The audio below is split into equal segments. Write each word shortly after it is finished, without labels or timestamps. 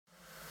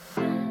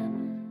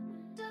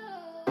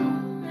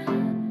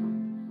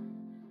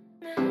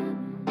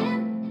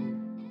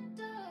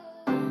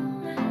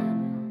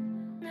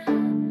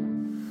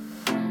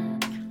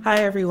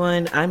Hi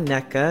everyone, I'm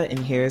Neka and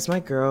here's my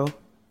girl.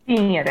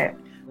 It.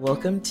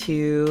 Welcome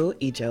to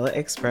Ijela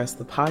Express,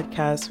 the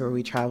podcast where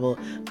we travel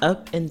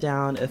up and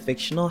down a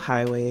fictional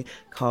highway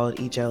called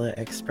Ijela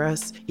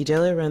Express.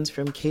 Ijela runs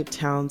from Cape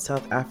Town,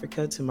 South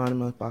Africa to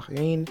Manama,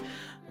 Bahrain.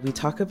 We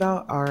talk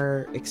about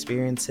our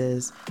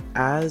experiences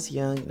as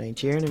young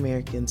Nigerian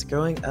Americans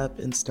growing up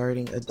and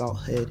starting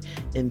adulthood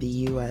in the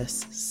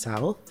US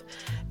South.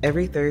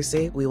 Every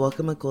Thursday, we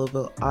welcome a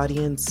global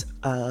audience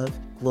of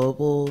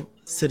global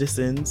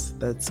citizens.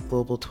 That's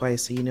global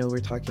twice, so you know we're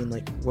talking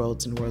like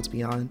worlds and worlds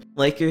beyond.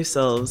 Like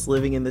yourselves,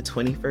 living in the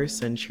 21st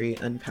century,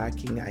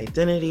 unpacking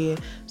identity,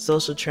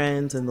 social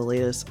trends, and the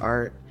latest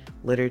art,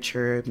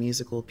 literature,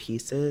 musical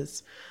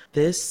pieces.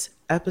 This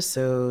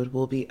episode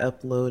will be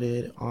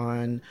uploaded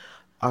on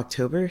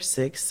October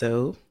 6th,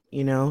 so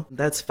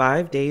that's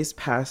 5 days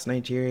past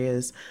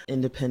Nigeria's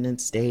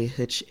Independence Day,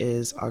 which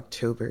is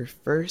October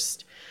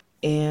 1st.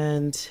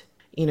 And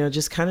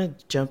just kind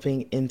of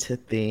jumping into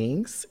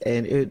things.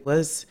 And it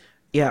was,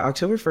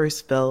 October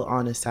 1st fell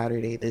on a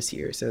Saturday this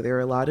year. So there were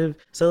a lot of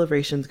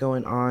celebrations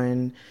going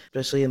on,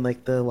 especially in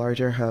like the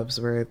larger hubs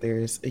where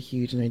there's a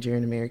huge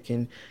Nigerian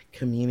American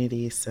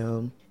community.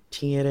 So,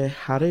 Tieta,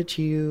 how did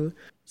you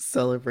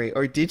celebrate,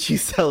 or did you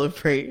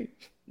celebrate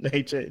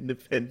Niger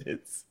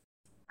independence?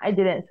 I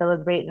didn't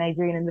celebrate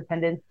Nigerian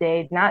Independence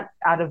Day, not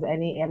out of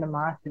any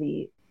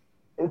animosity.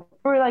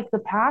 For like the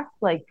past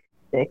like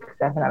 6,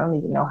 7, I don't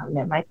even know how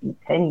many, it might be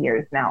 10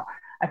 years now.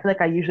 I feel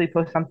like I usually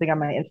post something on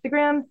my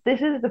Instagram.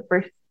 This is the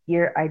first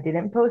year I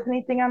didn't post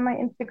anything on my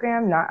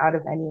Instagram, not out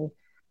of any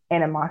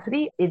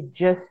animosity. It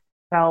just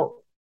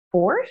felt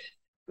forced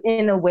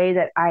in a way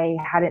that I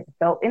hadn't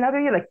felt in other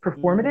years, like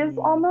performative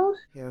almost.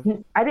 Yeah.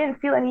 I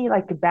didn't feel any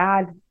like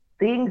bad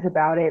things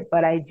about it,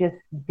 but I just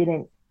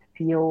didn't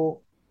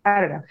feel, I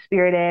don't know,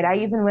 spirited. I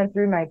even went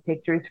through my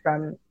pictures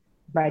from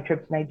my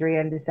trip to Nigeria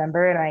in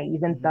December, and I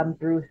even thumbed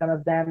through some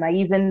of them. I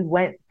even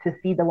went to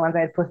see the ones I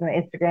had posted on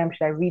Instagram.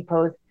 Should I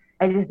repost?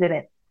 I just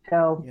didn't.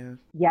 So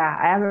yeah,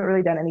 I haven't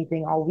really done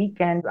anything all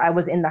weekend. I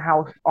was in the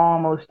house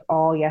almost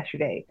all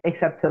yesterday,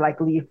 except to like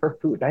leave for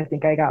food. I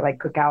think I got like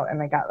cookout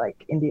and I got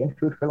like Indian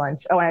food for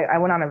lunch. Oh, I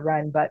went on a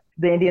run, but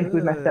the Indian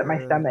food messed up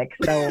my stomach.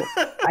 So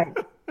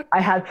I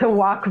had to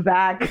walk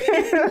back.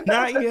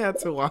 Not you had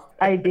to walk.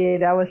 I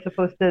did. I was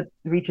supposed to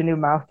reach a new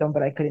milestone,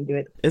 but I couldn't do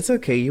it. It's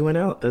okay. You went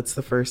out. That's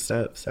the first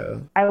step.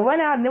 So I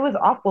went out and it was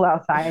awful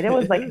outside. It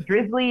was like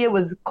drizzly. It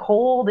was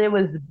cold. It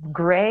was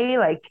gray.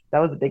 Like that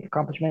was a big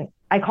accomplishment.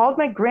 I called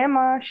my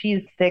grandma.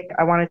 She's sick.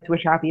 I wanted to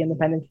wish happy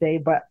Independence Day,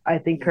 but I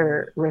think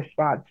her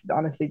response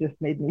honestly just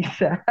made me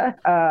sad.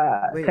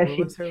 Wait, Because what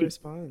was her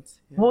response?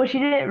 Yeah. well, she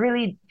didn't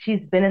really, she's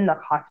been in the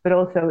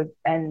hospital, so,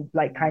 and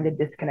like kind of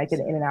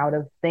disconnected in and out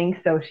of things.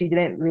 So she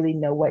didn't really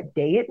know what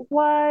day it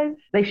was.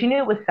 Like she knew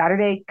it was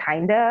Saturday,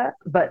 kinda,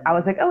 but I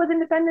was like, oh, it's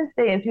Independence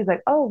Day. And she was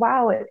like, oh,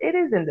 wow, it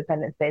is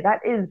Independence Day. That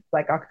is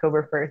like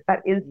October 1st.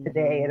 That is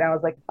today. And I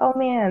was like, oh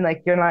man,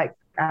 like you're like,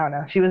 I don't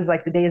know. She was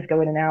like, the days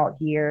go in and out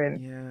here.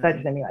 And that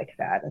just made me like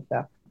sad and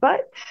stuff.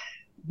 But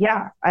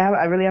yeah,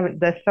 I really haven't.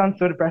 That sounds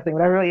so depressing,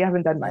 but I really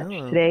haven't done much.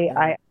 Today,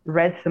 I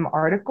read some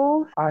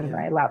articles on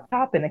my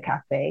laptop in a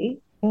cafe,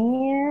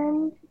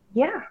 and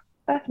yeah,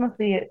 that's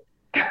mostly it.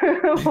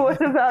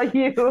 What about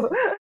you?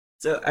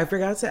 So I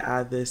forgot to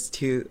add this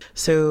too.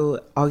 So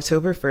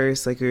October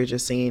 1st, like we were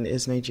just saying,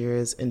 is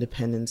Nigeria's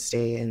Independence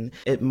Day, and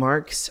it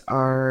marks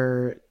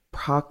our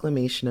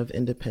proclamation of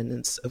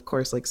independence, of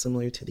course, like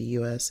similar to the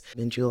US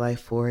in July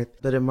 4th,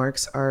 but it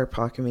marks our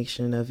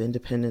proclamation of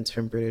independence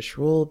from British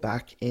rule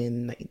back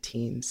in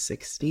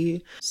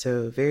 1960.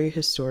 So very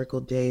historical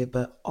day,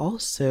 but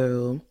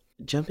also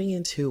jumping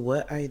into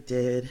what I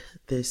did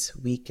this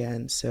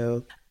weekend.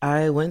 So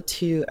I went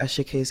to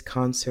Ashake's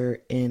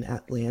concert in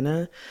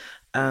Atlanta.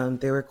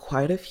 There were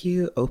quite a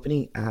few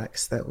opening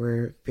acts that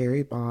were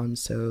very bomb.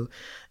 So,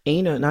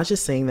 and, not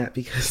just saying that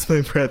because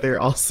my brother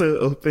also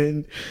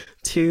opened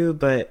too,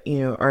 but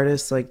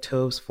artists like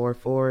Tobes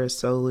 44,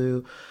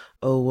 Solu,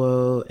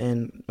 Owo,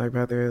 and my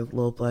brother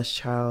Lil Blessed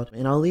Child.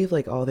 And I'll leave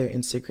like all their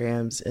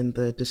Instagrams in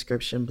the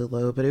description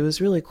below. But it was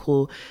really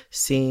cool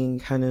seeing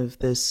kind of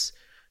this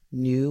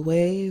new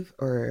wave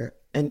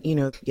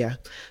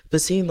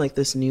but seeing like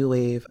this new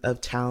wave of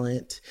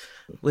talent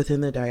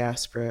within the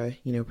diaspora,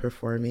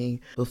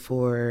 performing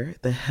before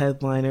the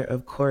headliner,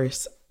 of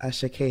course,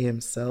 Ashake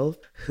himself,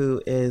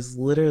 who is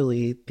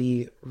literally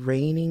the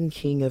reigning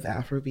king of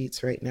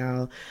Afrobeats right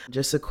now.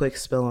 Just a quick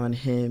spill on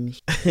him.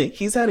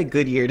 He's had a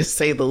good year, to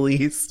say the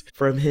least,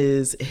 from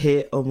his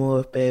hit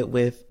Omoepe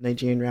with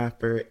Nigerian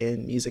rapper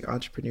and music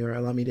entrepreneur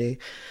Alamide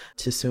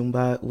to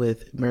Sumba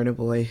with Burna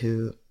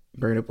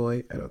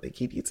Boy, I don't think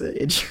he needs an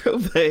intro,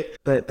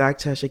 but back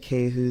to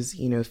Ashake, who's,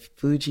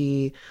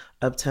 Fuji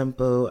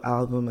up-tempo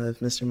album of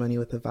Mr. Money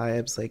with the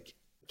Vibes, like,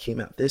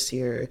 came out this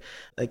year.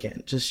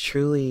 Again, just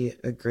truly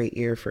a great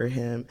year for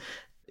him.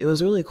 it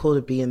was really cool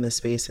to be in this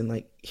space and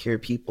like hear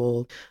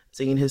people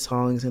singing his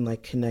songs and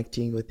like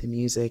connecting with the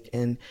music.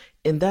 And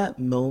in that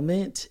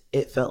moment,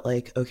 it felt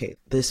like, okay,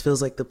 this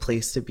feels like the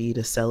place to be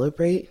to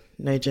celebrate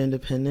Niger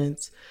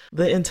independence.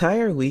 The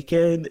entire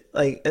weekend,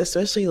 like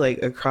especially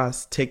like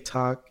across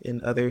TikTok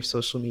and other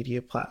social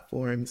media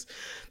platforms,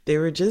 there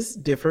were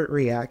just different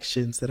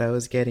reactions that I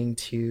was getting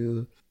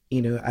to,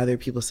 either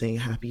people saying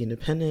happy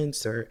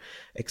independence or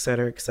et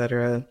cetera, et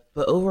cetera.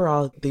 But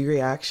overall, the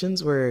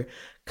reactions were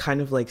kind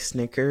of like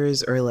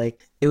snickers, or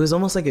like it was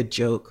almost like a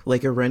joke,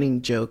 like a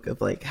running joke of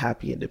like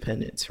happy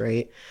independence,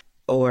 right?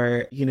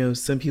 Or,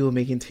 some people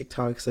making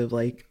TikToks of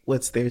like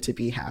what's there to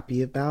be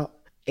happy about.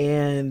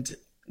 And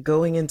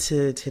going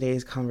into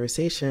today's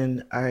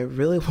conversation, I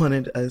really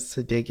wanted us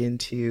to dig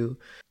into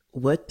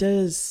what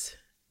does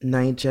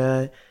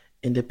Niger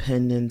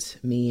independence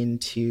mean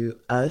to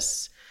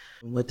us?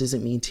 What does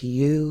it mean to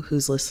you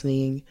who's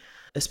listening?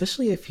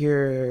 Especially if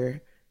you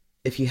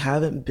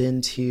haven't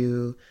been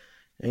to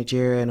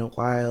Nigeria in a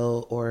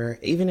while, or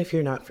even if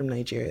you're not from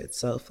Nigeria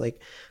itself, like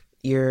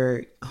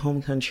your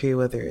home country,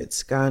 whether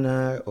it's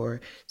Ghana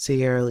or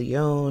Sierra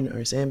Leone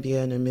or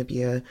Zambia,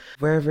 Namibia,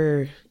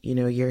 wherever,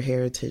 your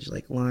heritage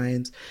like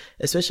lines,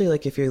 especially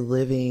like if you're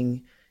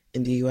living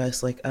in the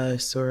US like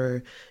us,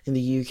 or in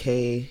the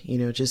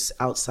UK, just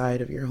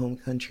outside of your home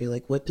country,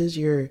 like what does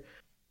your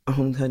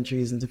home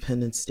country's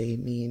Independence Day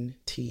mean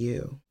to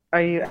you?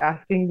 Are you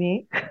asking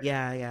me?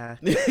 Yeah, yeah.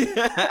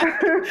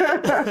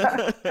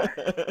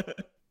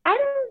 I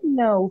don't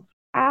know.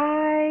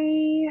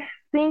 I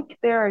think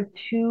there are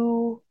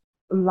two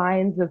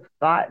lines of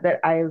thought that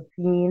I've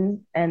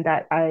seen and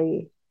that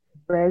I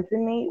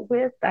resonate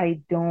with.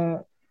 I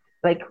don't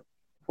like,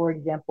 for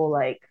example,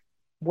 like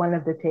one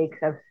of the takes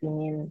I've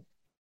seen.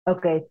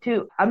 Okay,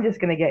 two. I'm just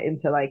gonna get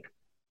into like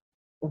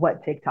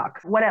what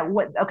TikToks. What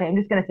okay, I'm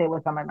just gonna say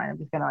what's on my mind. I'm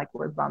just gonna like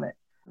word vomit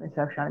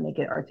instead of trying to make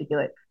it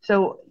articulate.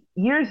 So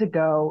years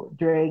ago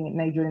during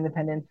Nigerian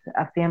independence,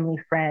 a family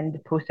friend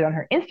posted on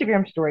her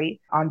Instagram story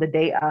on the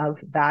day of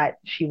that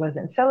she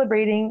wasn't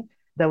celebrating.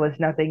 There was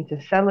nothing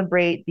to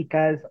celebrate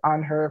because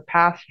on her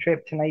past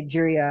trip to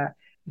Nigeria,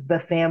 the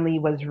family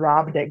was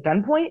robbed at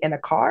gunpoint in a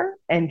car,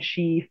 and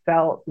she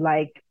felt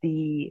like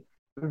the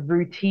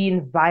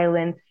routine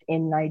violence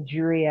in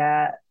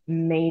Nigeria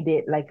made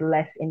it like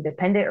less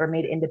independent, or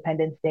made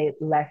Independence Day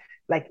less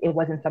like it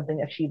wasn't something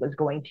that she was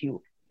going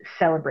to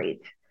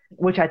celebrate,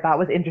 which I thought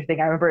was interesting.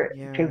 I remember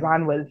Yeah.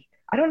 Trayvon was,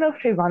 I don't know if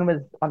Trayvon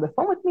was on the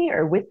phone with me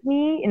or with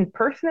me in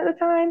person at the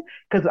time,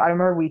 because I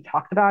remember we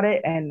talked about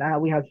it and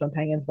we had some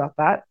opinions about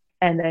that.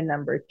 And then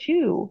number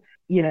two,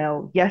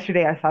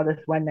 yesterday I saw this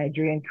one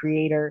Nigerian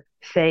creator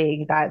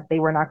saying that they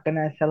were not going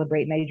to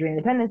celebrate Nigerian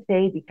Independence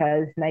Day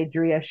because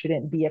Nigeria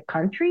shouldn't be a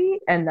country,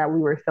 and that we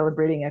were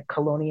celebrating a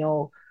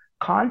colonial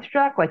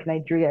construct, like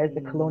Nigeria is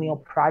a colonial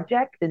Mm,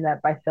 project, and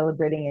that by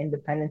celebrating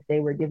Independence Day,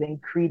 we're giving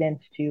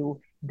credence to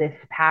this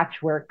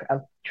patchwork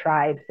of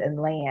tribes and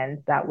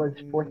lands that was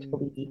mm,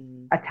 forcefully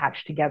mm.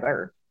 attached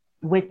together,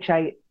 which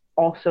I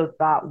also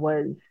thought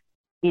was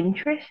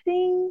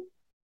interesting.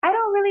 I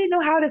don't really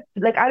know how to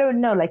like. I don't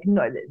know. Like,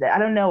 no, I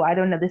don't know. I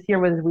don't know. This year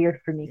was weird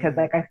for me because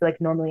Yeah. like I feel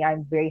like normally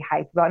I'm very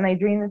hyped about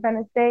Nigerian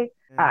Independence Day.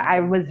 I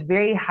Yeah. was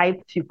very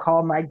hyped to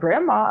call my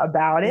grandma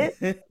about it,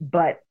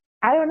 but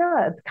I don't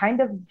know. It's kind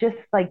of just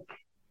like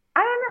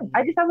I don't know.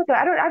 I just sound like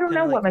I don't Kind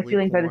know of what like my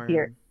feelings are this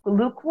year. lukewarm.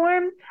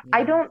 Lukewarm. I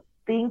Yeah. don't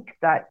think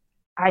that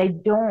I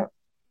don't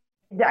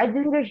I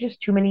think there's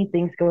just too many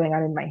things going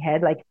on in my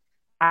head. Like,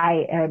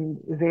 I am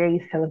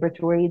very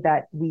celebratory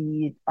that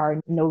we are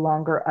no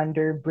longer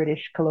under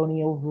British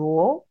colonial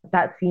rule.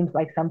 That seems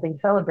like something to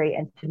celebrate.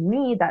 And to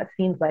me, that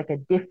seems like a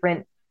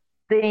different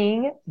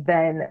thing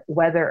than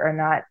whether or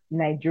not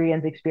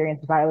Nigerians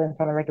experience violence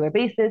on a regular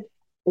basis,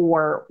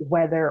 or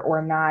whether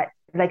or not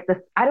like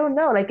the I don't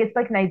know, like it's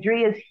like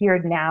Nigeria's here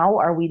now.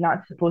 Are we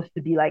not supposed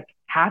to be like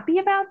happy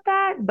about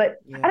that? But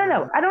I don't Yeah.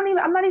 know.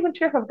 I'm not even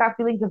sure if I've got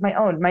feelings of my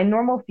own. My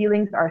normal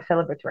feelings are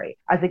celebratory.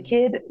 As a Mm,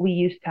 kid, we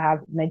used to have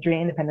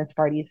Nigerian independence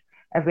parties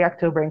every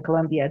October in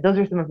Colombia. Those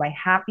are some of my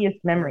happiest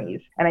yeah.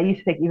 memories. And I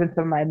used to take even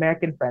some of my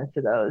American friends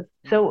to those.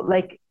 So Mm,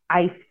 like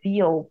I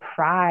feel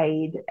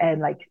pride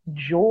and like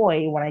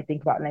joy when I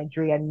think about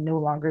Nigeria no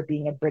longer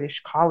being a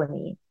British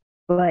colony.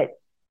 But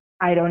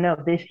I don't know.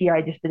 This year,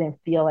 I just didn't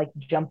feel like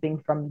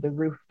jumping from the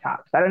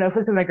rooftops. I don't know if it's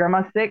because my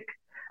grandma's sick.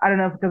 I don't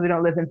know if it's because we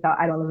don't live in South.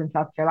 I don't live in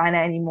South Carolina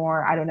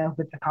anymore. I don't know if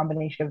it's a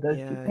combination of those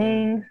two yeah. Yeah.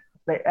 things.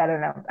 But I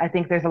don't know. I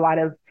think there's a lot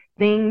of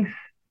things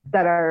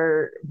that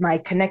are my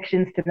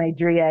connections to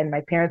Nigeria and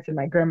my parents and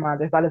my grandma.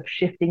 There's a lot of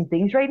shifting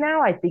things right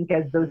now. I think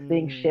as those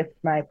things Mm, shift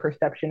my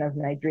perception of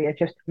Nigeria. It's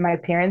just my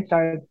parents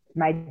are.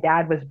 My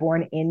dad was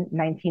born in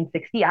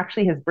 1960.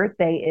 Actually, his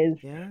birthday is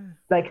yeah.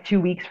 like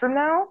 2 weeks from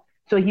now.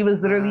 So he was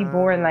literally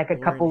born Wow. like a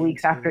Born couple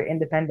weeks after into,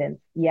 independence.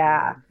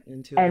 yeah, Yeah.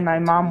 into And like my a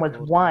two mom week was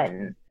old country.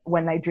 one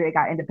when Nigeria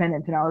got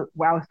independence. And I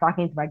was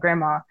talking to my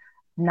grandma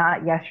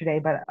not yesterday,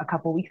 but a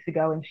couple weeks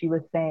ago, and she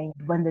was saying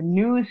when the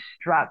news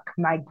struck,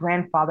 my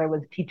grandfather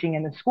was teaching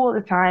in the school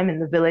at the time in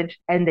the village,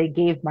 and they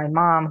gave my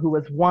mom, who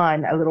was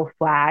one, a little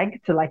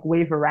flag to like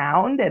wave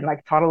around and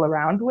like toddle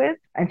around with.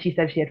 And she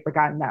said she had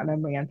forgotten that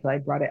memory until I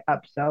brought it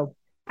up. So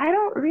I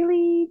don't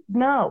really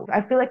know.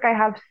 I feel like I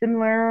have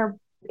similar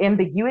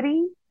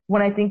ambiguity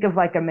when I think of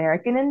like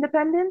American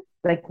independence.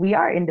 Like we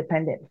are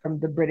independent from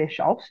the British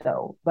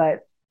also,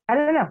 but I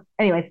don't know.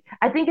 Anyways,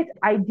 I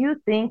do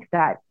think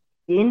that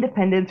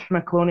independence from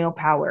a colonial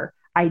power,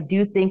 I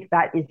do think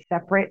that is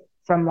separate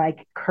from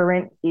like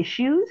current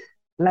issues.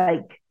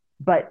 Like,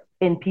 but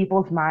in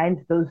people's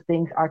minds, those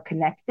things are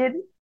connected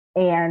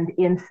and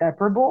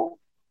inseparable.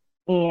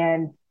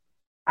 And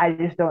I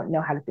just don't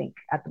know how to think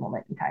at the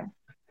moment in time.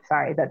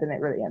 Sorry, that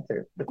didn't really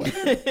answer the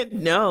question.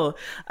 No,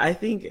 I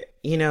think,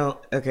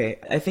 okay,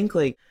 I think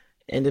like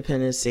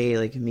Independence Day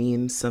like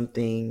means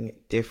something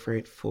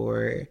different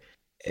for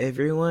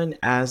everyone,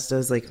 as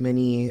does like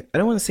many, I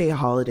don't want to say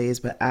holidays,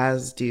 but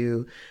as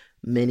do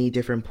many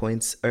different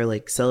points or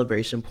like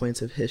celebration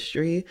points of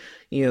history.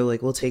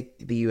 Like we'll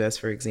take the US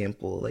for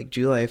example, like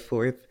July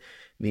 4th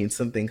means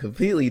something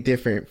completely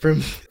different from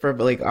from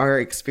like our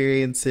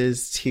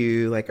experiences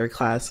to like our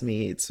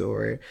classmates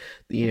or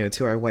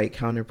to our white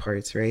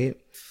counterparts, right?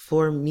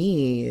 For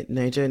me,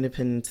 Niger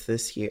independence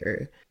this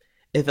year,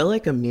 it felt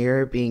like a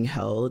mirror being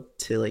held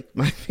to like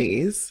my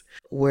face,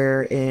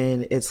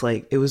 wherein it's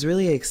like it was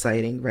really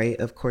exciting, right?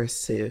 Of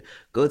course, to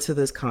go to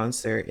this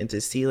concert and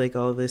to see like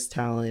all this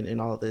talent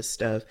and all this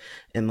stuff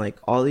and like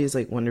all these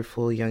like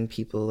wonderful young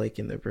people like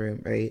in the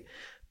room, right?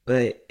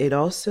 But it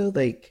also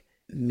like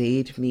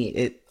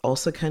it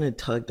also kind of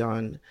tugged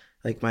on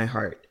like my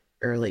heart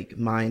or like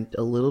mind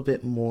a little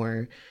bit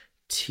more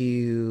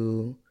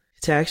to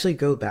actually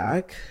go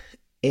back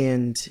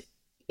and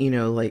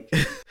like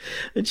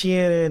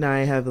Gianna and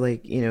I have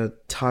like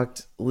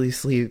talked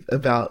loosely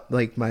about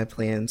like my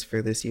plans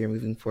for this year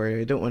moving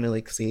forward. I don't want to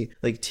like say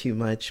like too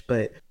much,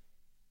 but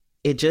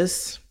it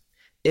just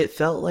it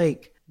felt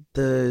like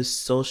the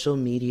social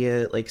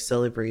media like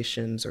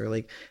celebrations or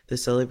like the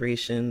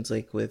celebrations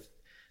like with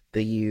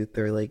the youth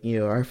or like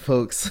our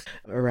folks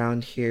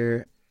around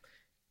here,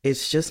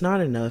 it's just not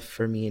enough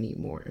for me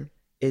anymore.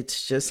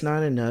 It's just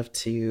not enough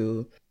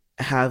to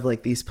have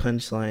like these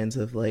punchlines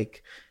of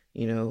like,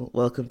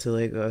 welcome to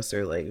Lagos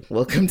or like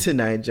welcome to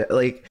Niger,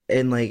 like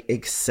and like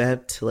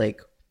accept like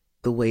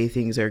the way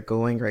things are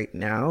going right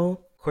now.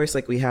 Of course,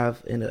 like we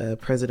have a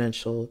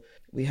presidential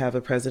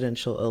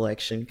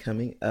election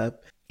coming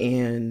up,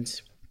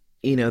 and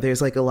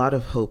there's like a lot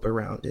of hope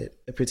around it,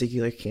 a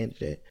particular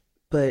candidate.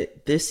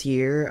 But this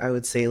year, I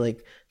would say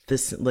like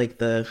this, like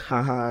the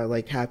haha,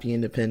 like happy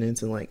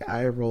independence and like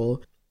eye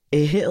roll,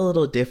 it hit a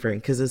little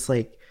different because it's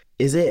like,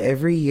 is it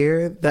every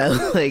year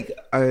that like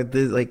are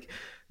the like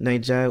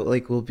Niger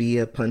like will be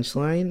a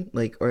punchline,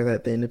 like or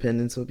that the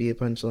independence will be a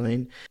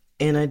punchline?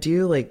 And I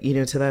do like,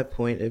 to that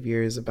point of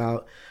yours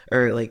about,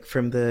 or like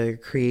from the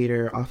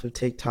creator off of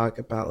TikTok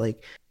about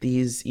like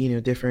these,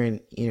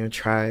 different,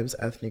 tribes,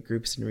 ethnic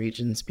groups, and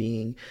regions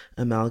being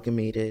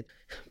amalgamated.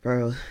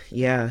 Bro,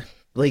 yeah.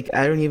 Like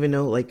I don't even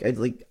know,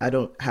 I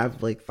don't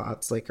have like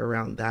thoughts like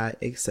around that,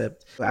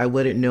 except I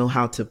wouldn't know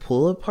how to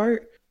pull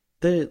apart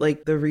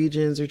the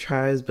regions or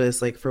tribes, but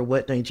it's like for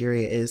what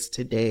Nigeria is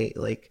today,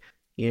 like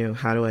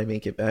how do I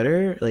make it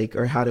better? Like,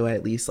 or how do I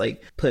at least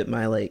like put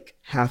my like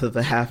half of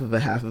a half of a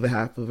half of a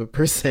half of a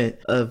percent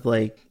of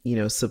like,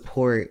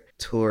 support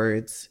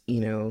towards,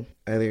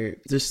 either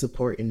just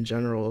support in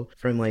general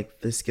from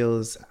like the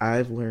skills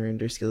I've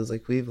learned or skills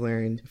like we've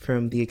learned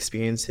from the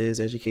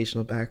experiences,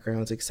 educational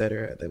backgrounds,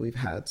 etc. that we've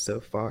had so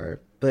far.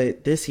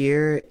 But this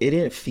year, it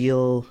didn't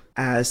feel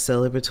as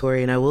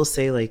celebratory. And I will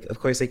say, like, of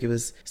course, like it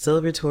was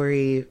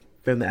celebratory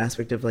from the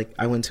aspect of like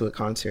I went to a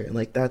concert and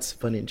like that's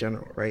fun in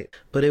general, right?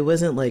 But it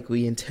wasn't like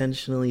we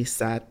intentionally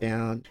sat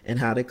down and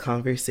had a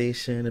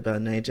conversation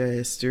about Niger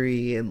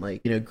history and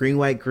like green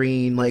white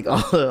green like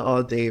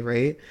all day,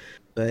 right?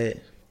 But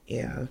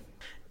yeah.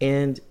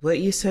 And what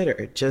you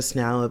said just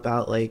now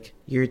about like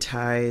your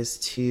ties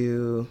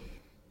to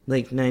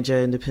like Niger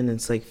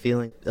independence like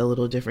feeling a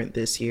little different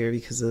this year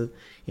because of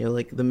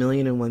like the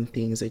million and one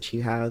things that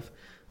you have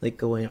like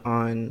going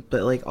on,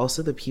 but like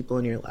also the people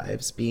in your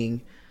lives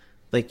being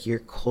like your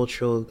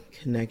cultural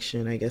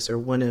connection, I guess, or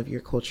one of your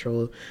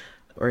cultural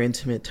or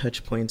intimate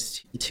touch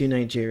points to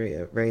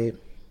Nigeria, right?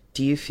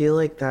 Do you feel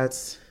like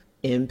that's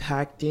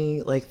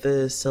impacting like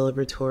the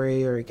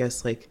celebratory or I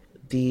guess like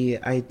the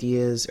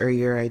ideas or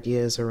your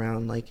ideas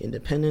around like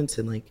independence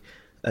and like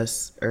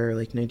us or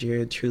like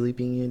Nigeria truly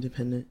being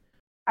independent?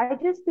 I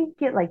just think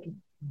it like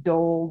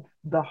dulled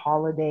the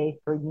holiday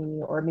for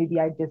me, or maybe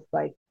I just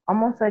like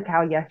almost like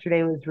how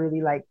yesterday was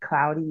really like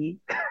cloudy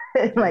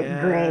and like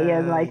gray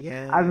and Yeah, like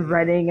yeah, I'm yeah.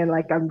 running and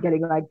like I'm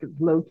getting like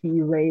low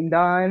key rained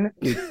on.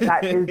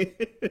 That is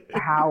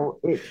how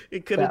it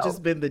It could have felt.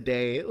 just been the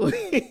day.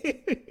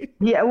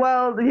 Yeah,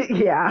 well,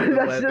 yeah, Or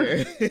the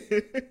weather.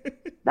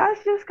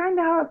 that's just kind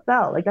of how it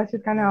felt. Like that's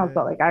just kind of how it Yeah.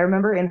 felt. Like I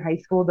remember in high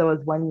school there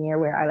was one year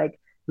where I like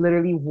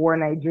literally wore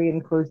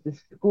Nigerian clothes to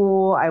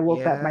school. I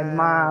woke up my Yeah.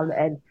 mom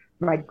and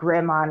my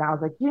grandma, and I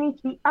was like, "You need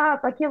to be up.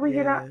 I can't believe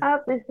you're not Yeah.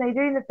 up. It's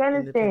Nigerian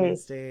Independence Day."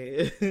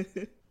 Independence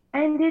Day.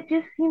 And it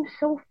just seems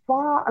so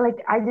far. Like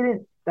I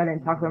didn't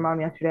talk to my Mhm.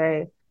 mom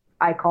yesterday.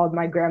 I called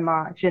my grandma.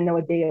 She didn't know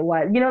what day it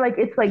was. Like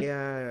it's like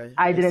Yeah,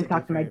 I makes didn't it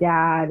talk to my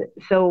different.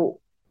 dad. So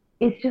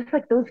it's just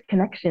like those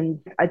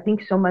connections. I think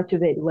so much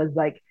of it was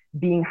like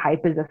being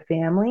hype as a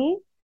family.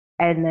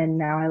 And then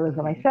now I live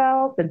by Hmm.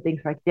 myself and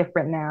things are like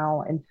different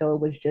now. And so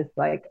it was just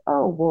like,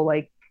 oh, well,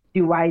 like,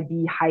 do I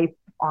be hype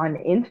on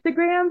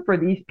Instagram for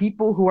these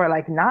people who are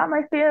like not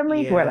my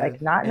family, who are Yeah,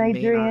 like not and may not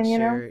Nigerian, you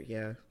know? share.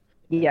 Yeah.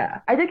 Yeah. Yeah.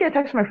 I did get a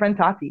text from my friend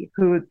Tati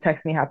who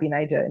texted me Happy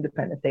Niger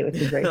Independence Day, which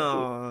was very sweet.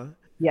 Aw.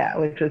 Yeah,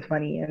 which was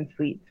funny and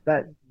sweet.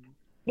 But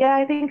yeah,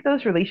 I think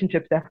those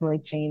relationships definitely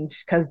change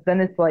because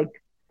then it's like,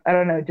 I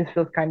don't know, it just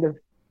feels kind of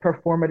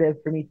performative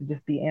for me to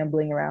just be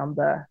ambling around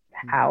the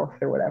Hmm. house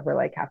or whatever,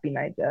 like Happy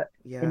Night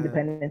Yeah.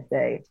 Independence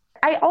Day.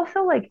 I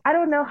also like, I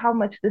don't know how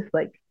much this,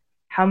 like,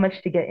 how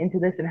much to get into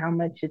this and how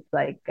much it's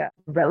like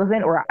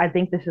relevant, or I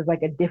think this is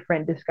like a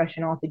different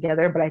discussion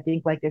altogether. But I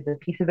think like there's a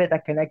piece of it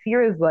that connects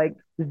here is like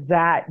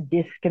that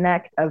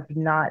disconnect of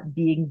not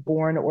being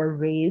born or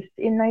raised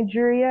in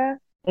Nigeria.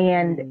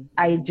 And Mm.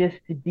 I just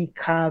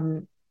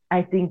become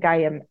I think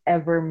I am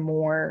ever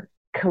more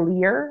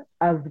clear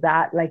of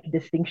that like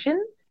distinction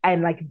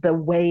and like the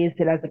ways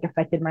it has like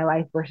affected my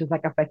life versus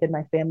like affected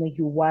my family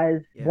who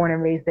was Yeah. born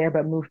and raised there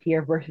but moved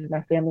here versus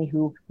my family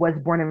who was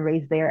born and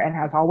raised there and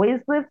has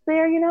always lived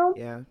there, you know?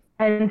 Yeah.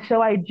 And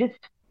so I just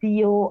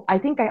I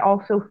think I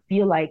also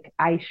feel like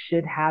I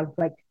should have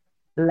like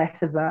less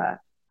of a,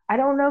 I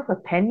don't know if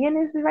opinion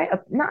is the right,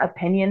 not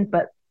opinion,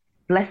 but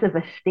less of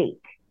a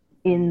stake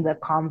in Mm. the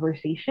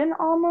conversation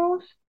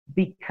almost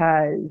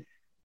because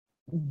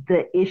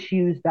the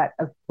issues that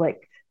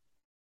afflict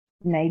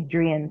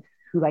Nigerians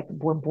who like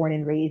were born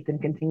and raised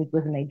and continue to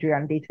live in Nigeria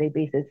on a day-to-day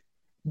basis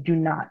do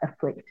not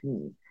afflict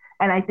me.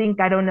 And I think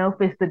I don't know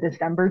if it's the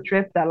December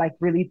trip that like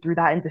really threw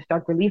that into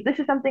stark relief. This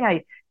is something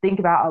I think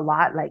about a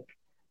lot, like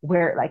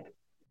where like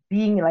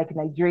being like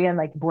Nigerian,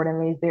 like born and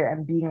raised there,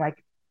 and being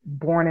like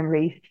born and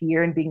raised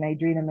here and being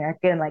Nigerian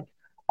American, like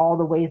all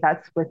the ways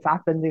that splits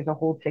up. And there's a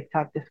whole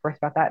TikTok discourse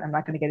about that. I'm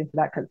not going to get into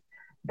that because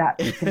that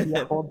can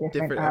be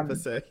Different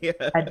episode. Yeah.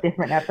 a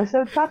different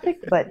episode topic.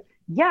 But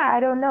yeah, I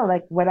don't know.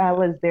 Like when I Yeah.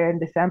 was there in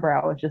December,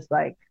 I was just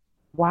like,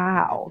 The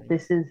wow,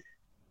 this difference. is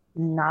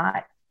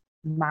not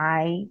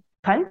my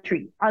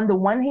country. On the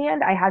one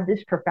hand, I had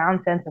this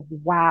profound sense of,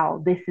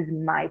 wow, this is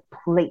my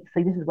place.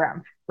 Like, this is where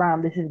I'm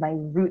from. This is my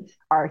roots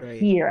are Right.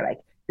 here. Like,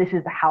 this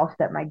is the house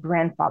that my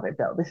grandfather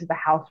built. This is the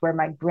house where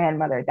my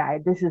grandmother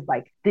died. This is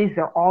like, these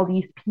are all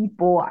these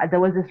people. There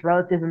was this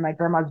relative in my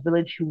grandma's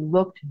village who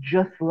looked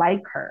just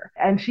like her.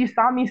 And she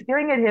saw me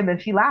staring at him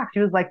and she laughed. She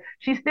was like,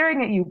 she's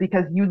staring at you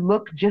because you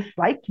look just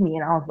like me.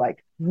 And I was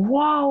like,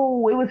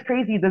 whoa, it was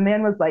crazy. The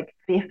man was like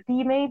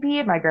 50 maybe,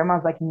 and my grandma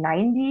was like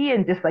 90,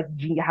 and just like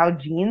how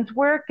genes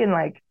work. And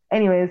like,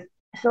 anyways,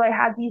 so I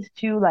had these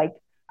two, like,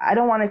 I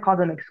don't want to call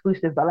them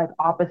exclusive, but like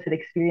opposite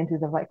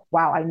experiences of like,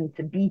 wow, I need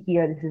to be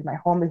here. This is my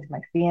home. This is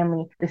my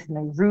family. This is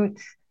my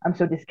roots. I'm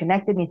so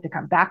disconnected, need to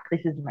come back.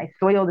 This is my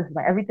soil. This is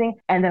my everything.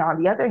 And then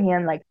on the other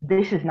hand, like,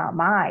 this is not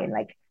mine.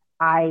 Like,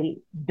 I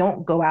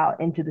don't go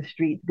out into the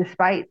street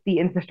despite the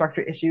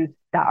infrastructure issues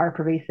that are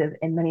pervasive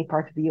in many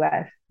parts of the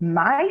US.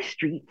 My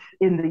streets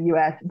in the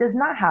US does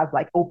not have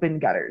like open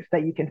gutters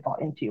that you can fall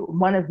into.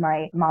 One of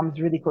my mom's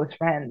really close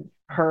friends,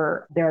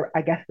 they're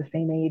I guess the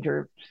same age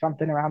or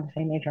something around the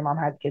same age. Her mom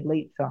had a kid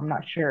late, so I'm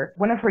not sure.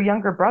 One of her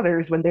younger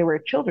brothers, when they were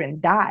children,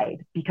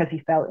 died because he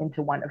fell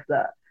into one of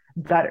the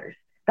gutters.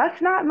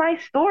 That's not my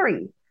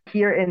story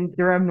here in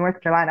Durham,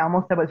 North Carolina. I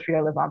almost said what street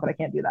I live on, but I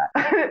can't do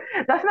that.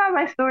 That's not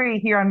my story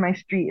here on my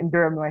street in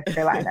Durham, North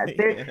Carolina.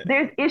 Yeah.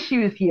 There's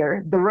issues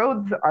here. The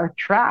roads are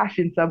trash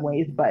in some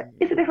ways, but Hmm.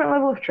 it's a different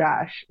level of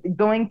trash.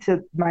 Going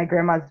to my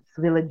grandma's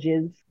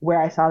villages where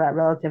I saw that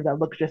relative that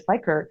looks just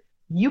like her,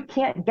 you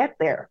can't get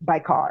there by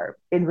car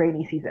in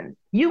rainy season.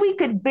 We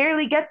could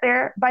barely get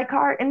there by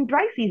car in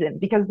dry season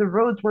because the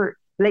roads were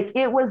like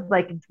it was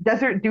like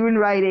desert dune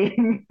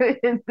riding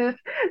in this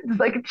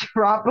like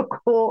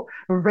tropical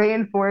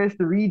rainforest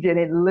region.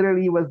 It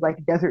literally was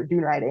like desert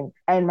dune riding.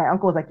 And my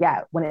uncle was like,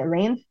 yeah, when it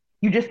rains,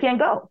 you just can't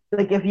go.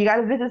 Like if you got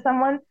to visit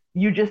someone,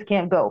 you just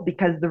can't go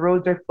because the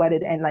roads are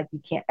flooded and like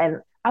you can't.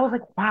 And I was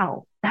like,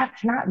 wow,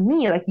 that's not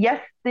me. Like,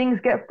 yes, things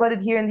get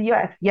flooded here in the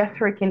US. Yes,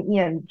 Hurricane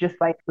Ian just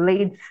like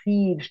laid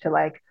siege to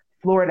like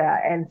Florida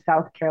and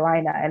South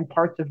Carolina and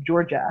parts of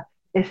Georgia,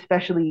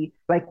 especially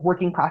like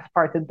working class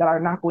parts that are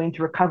not going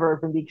to recover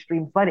from the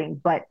extreme flooding.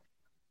 But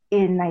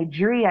in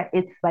Nigeria,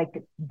 it's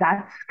like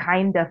that's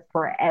kind of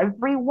for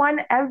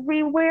everyone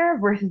everywhere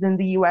versus in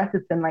the US,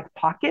 it's in like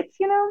pockets,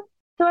 you know?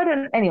 So I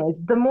don't, anyways,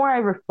 the more I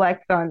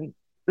reflect on,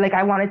 like,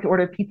 I wanted to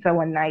order pizza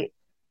one night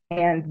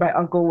and my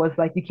uncle was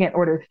like, you can't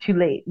order, it's too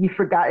late. You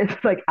forgot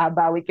it's like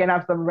Abba, we can't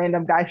have some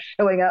random guy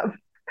showing up.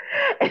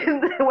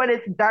 And when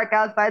it's dark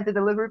outside to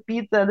deliver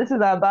pizza, this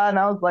is Abba. And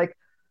I was like,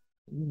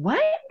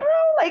 what,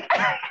 bro? Like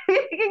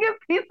you can get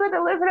pizza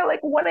delivered at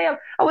like 1 a.m.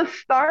 I was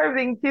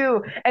starving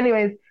too.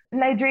 Anyways,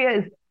 Nigeria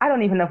is, I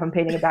don't even know if I'm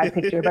painting a bad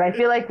picture, but I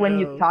feel like when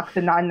you No. talk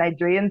to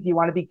non-Nigerians, you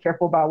want to be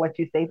careful about what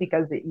you say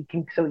because you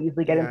can so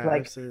easily get into Yeah,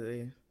 like,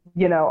 absolutely.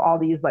 all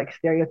these like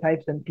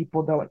stereotypes and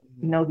people don't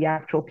Mhm. know the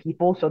actual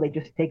people. So they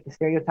just take the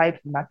stereotypes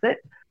and that's it.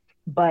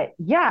 But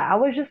yeah, I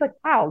was just like,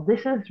 wow,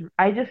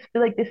 I just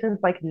feel like this is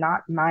like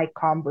not my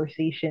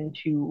conversation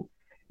to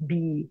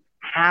be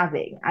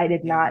having. I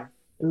did not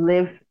Yeah,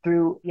 live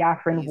through the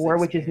Afrin these War,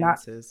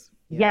 experiences.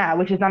 Yeah.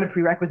 which is not a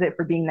prerequisite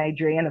for being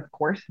Nigerian, of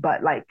course,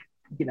 but like,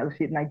 see,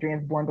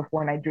 Nigerians born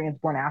before, Nigerians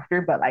born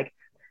after, but like,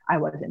 I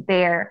wasn't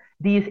there.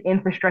 These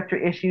infrastructure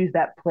issues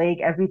that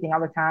plague everything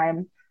all the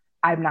time,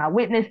 I'm not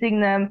witnessing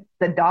them.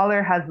 The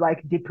dollar has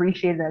like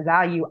depreciated in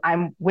value.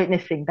 I'm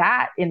witnessing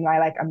that in my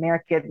like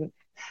American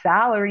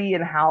salary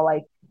and how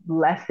like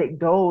less it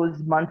goes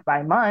month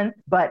by month,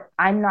 but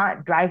I'm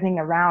not driving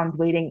around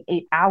waiting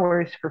 8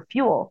 hours for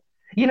fuel.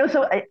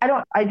 So I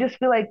don't, I just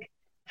feel like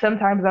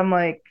sometimes I'm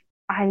like,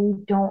 I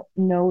don't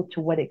know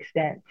to what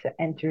extent to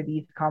enter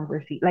these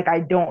conversations. Like, I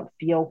don't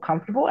feel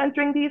comfortable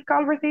entering these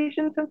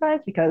conversations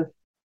sometimes because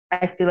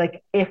I feel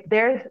like if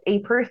there's a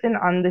person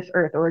on this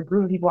earth or a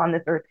group of people on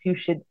this earth who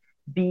should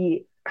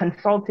be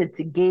consulted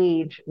to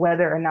gauge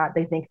whether or not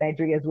they think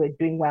Nigeria is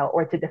doing well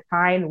or to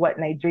define what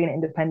Nigerian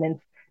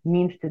independence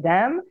means to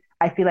them,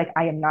 I feel like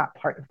I am not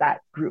part of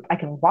that group. I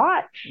can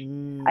watch,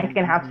 I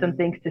can have some Mm-hmm.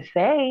 things to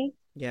say,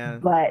 Yeah.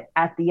 but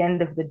at the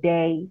end of the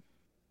day,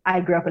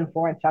 I grew up in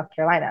Florence, South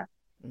Carolina.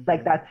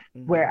 Like Mm-hmm. that's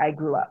Mm-hmm. where I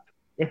grew up.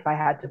 If I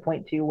had to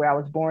point to where I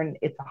was born,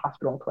 it's a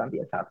hospital in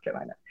Columbia, South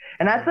Carolina.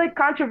 And that's like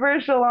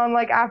controversial on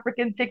like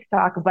African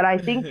TikTok, but I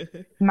think Yeah.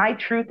 my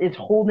truth is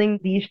holding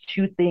these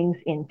two things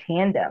in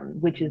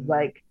tandem, which is Mm,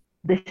 like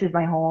this is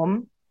my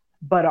home,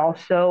 but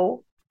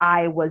also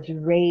I was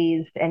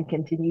raised and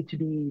continue to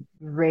be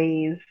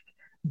raised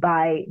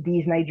by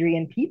these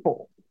Nigerian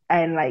people.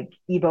 And like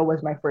Igbo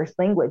was my first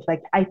language.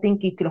 Like I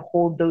think you could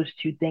hold those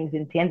two things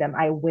in tandem.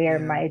 I wear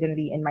yeah. my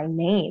identity in my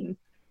name.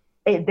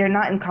 They're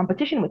not in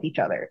competition with each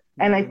other.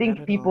 And I No, not think at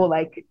all. people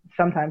like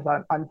sometimes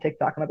on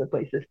TikTok and other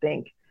places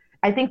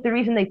I think the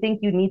reason they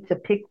think you need to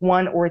pick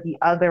one or the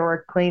other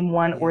or claim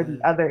one or the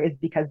Yeah. other is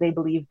because they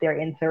believe they're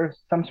in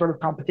some sort of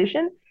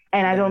competition.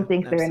 And I Yeah, don't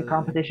think they're in absolutely.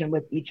 competition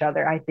with each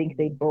other. I think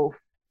they both.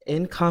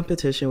 In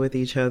competition with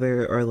each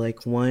other, or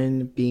like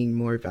one being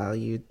more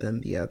valued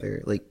than the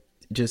other, like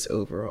just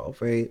overall,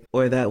 right?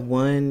 Or that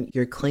one,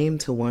 your claim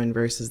to one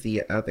versus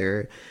the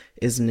other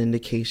is an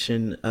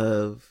indication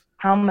of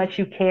How much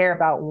you care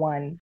about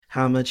one.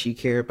 how much you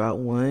care about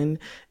one,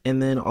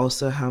 and then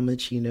also how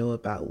much you know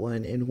about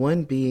one, and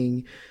one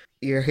being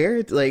your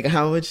heritage. Like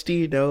how much do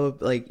you know,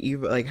 like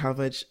Igbo, like how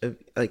much of,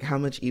 like how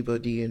much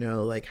Igbo do you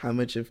know, like how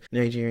much of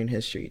Nigerian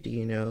history do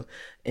you know?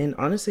 And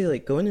honestly,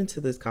 like going into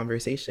this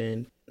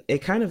conversation, it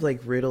kind of like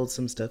riddled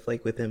some stuff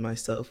like within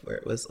myself where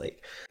it was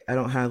like I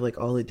don't have like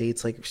all the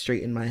dates like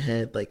straight in my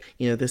head. Like,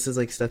 this is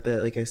like stuff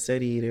that like I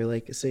studied or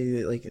like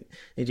studied like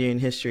Nigerian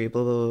history,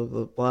 blah blah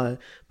blah blah blah.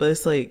 But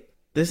it's like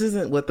this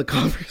isn't what the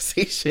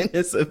conversation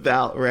is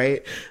about,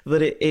 right?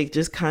 But it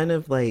just kind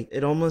of like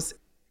it almost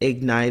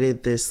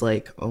ignited this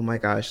like, oh my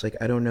gosh, like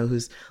I don't know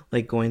who's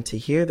like going to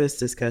hear this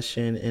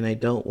discussion, and I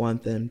don't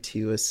want them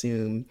to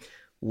assume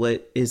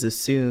what is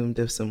assumed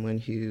of someone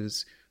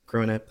who's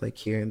grown up like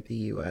here in the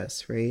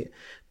US, right?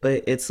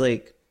 But it's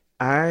like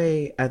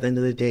I at the end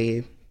of the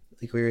day,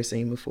 like we were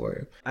saying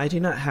before, I do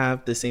not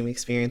have the same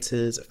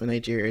experiences of a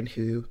Nigerian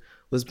who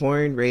was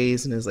born,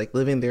 raised, and is like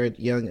living their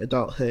young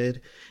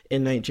adulthood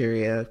in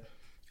Nigeria,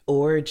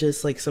 or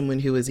just like someone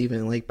who was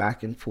even like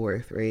back and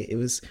forth, right? It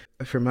was,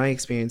 from my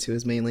experience, it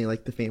was mainly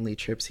like the family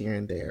trips here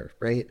and there,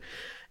 right?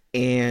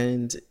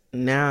 And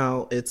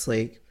now it's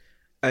like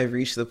I've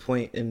reached the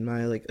point in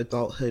my like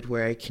adulthood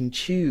where I can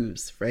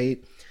choose,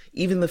 right?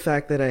 Even the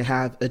fact that I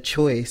have a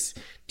choice.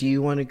 Do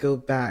you want to go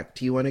back?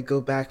 Do you want to go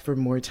back for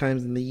more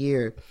times in the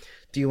year?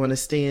 Do you want to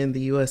stay in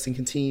the US and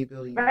continue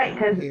building your Right,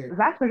 career because here? the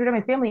vast majority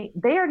of my family,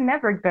 they are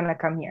never gonna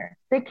come here.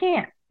 They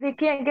can't. They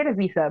can't get a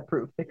visa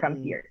approved to come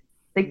Mm. here.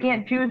 They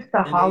can't Mm-mm. choose the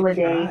And they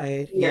holiday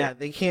tried. here. Yeah,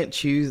 they can't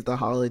choose the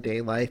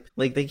holiday life.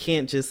 Like they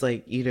can't just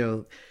like,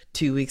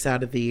 2 weeks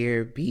out of the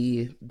year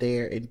be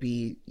there and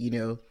be,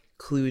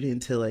 clued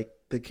into like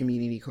the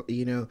community,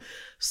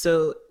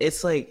 So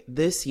it's like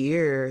this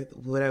year,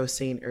 what I was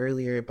saying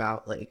earlier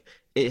about like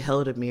it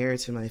held a mirror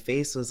to my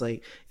face was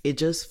like it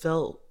just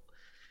felt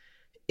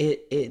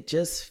it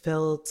just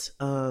felt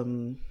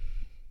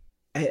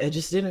I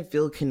just didn't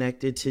feel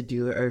connected to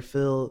do it or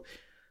feel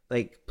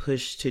like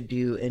pushed to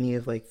do any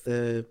of like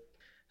the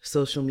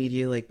social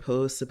media like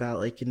posts about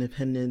like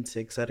independence,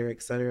 et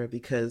cetera,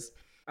 because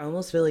I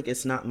almost feel like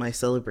it's not my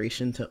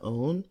celebration to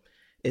own.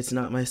 It's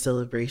not my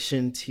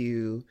celebration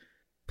to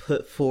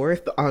put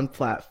forth on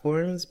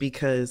platforms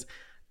because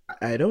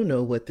I don't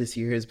know what this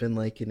year has been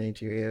like in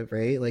Nigeria,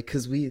 right? Like,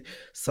 because we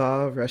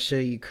saw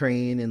Russia,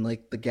 Ukraine, and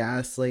like the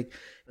gas, like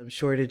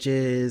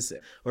shortages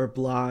or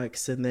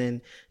blocks. And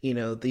then,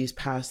 these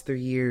past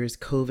 3 years,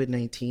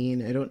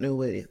 COVID-19. I don't know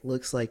what it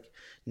looks like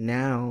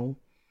now.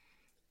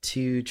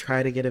 to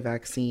try to get a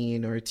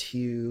vaccine or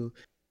to,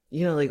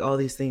 like all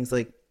these things.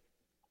 Like,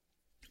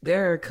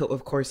 there are,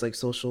 of course, like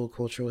social,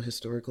 cultural,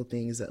 historical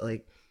things that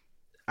like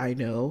I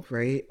know,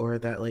 right? Or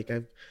that like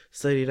I've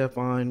studied up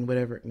on,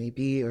 whatever it may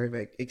be, or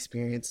have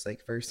experienced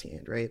like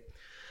firsthand, right?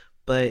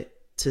 But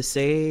to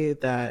say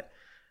that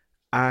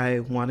I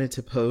wanted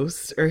to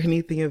post or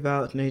anything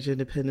about Niger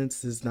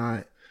independence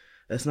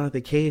that's not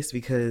the case,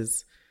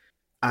 because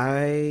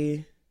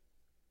I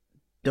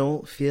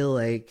don't feel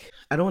like,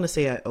 I don't want to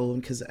say I own,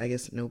 because I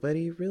guess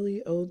nobody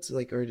really owns,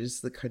 like, or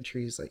just the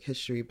country's like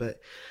history, but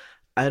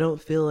I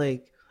don't feel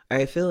like,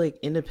 I feel like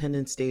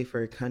Independence Day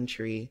for a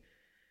country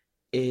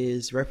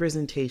is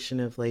representation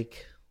of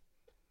like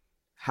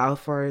how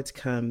far it's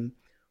come,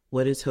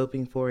 what it's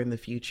hoping for in the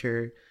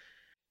future,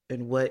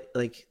 and what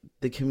like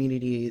the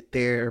community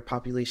there or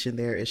population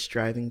there is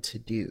striving to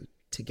do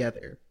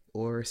together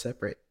or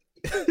separate.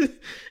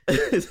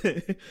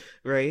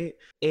 Right?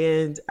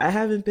 And I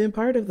haven't been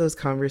part of those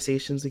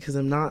conversations because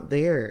I'm not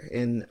there,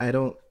 and I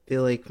don't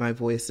feel like my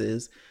voice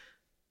is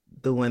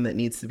the one that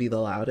needs to be the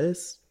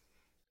loudest.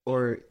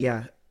 Or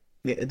yeah,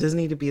 it doesn't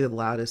need to be the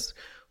loudest.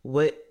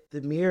 What the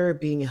mirror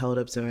being held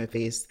up to my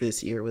face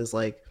this year was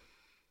like,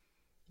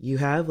 you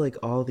have like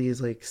all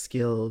these like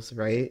skills,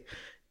 right?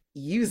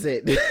 Use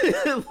it.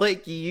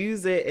 Like,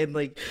 use it, and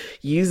like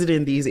use it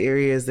in these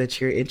areas that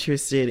you're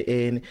interested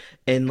in,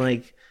 and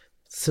like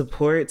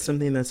support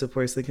something that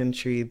supports the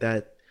country,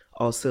 that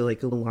also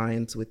like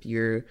aligns with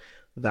your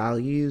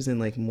values and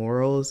like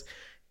morals,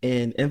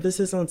 and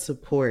emphasis on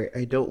support.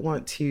 I don't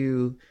want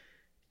to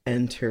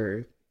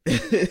enter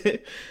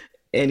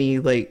any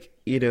like,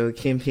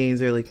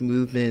 campaigns or like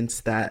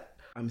movements that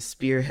I'm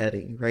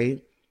spearheading,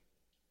 right?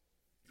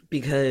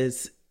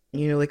 Because,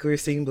 like we were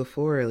saying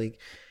before, like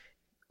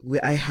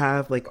I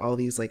have like all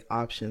these like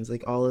options.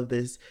 Like, all of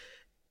this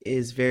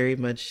is very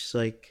much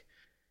like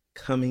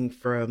coming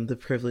from the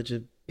privilege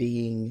of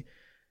being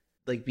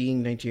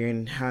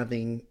Nigerian,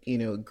 having,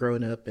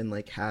 grown up and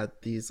like had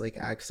these like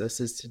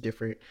accesses to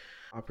different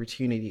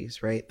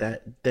opportunities, right?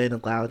 That then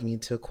allowed me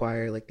to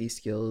acquire like these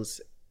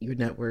skills, your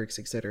networks,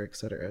 et cetera, et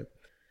cetera.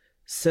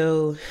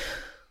 So,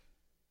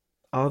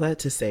 all that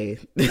to say,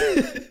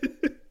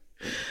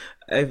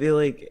 I feel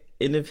like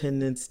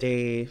Independence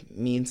Day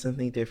means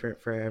something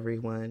different for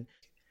everyone.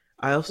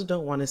 I also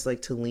don't want us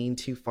like to lean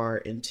too far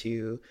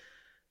into,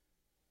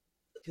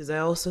 because I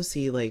also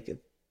see like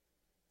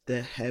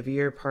the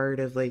heavier part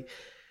of like,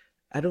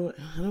 I don't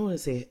want to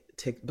say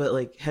tick, but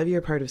like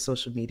heavier part of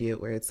social media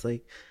where it's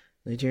like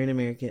Nigerian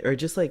American, or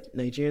just like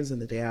Nigerians in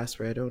the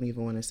diaspora. I don't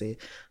even want to say,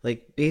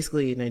 like,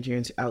 basically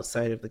Nigerians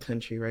outside of the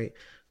country, right?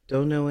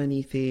 Don't know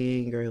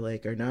anything, or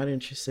like are not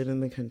interested in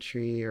the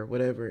country, or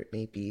whatever it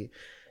may be.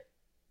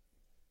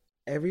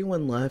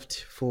 Everyone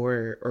left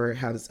for, or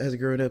has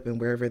grown up in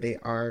wherever they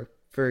are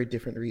for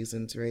different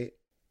reasons, right?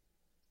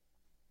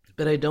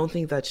 But I don't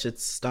think that should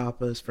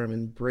stop us from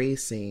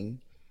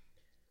embracing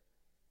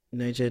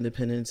Niger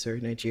independence or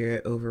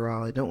Nigeria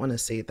overall. I don't want to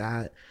say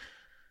that.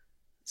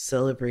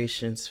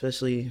 Celebration,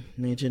 especially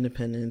Niger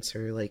independence,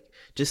 or like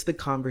just the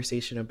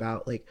conversation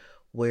about like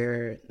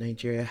where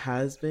Nigeria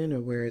has been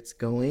or where it's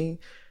going,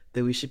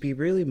 that we should be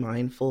really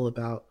mindful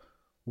about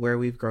where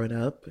we've grown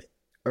up,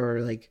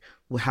 or like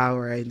how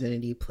our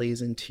identity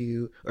plays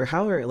into, or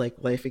how our like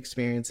life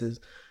experiences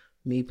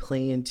may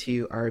play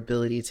into our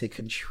ability to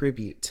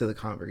contribute to the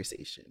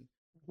conversation.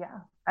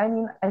 Yeah. I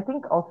mean, I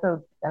think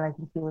also, and I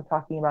think you were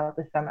talking about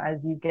this some as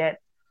you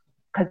get,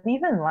 because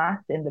even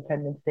last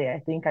Independence Day, I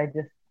think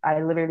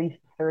I literally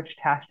searched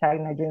hashtag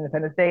Nigerian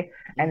Independence Day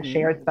and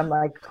shared Mm-hmm. some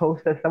like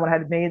post that someone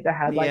had made that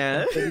had like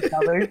Yeah. some pretty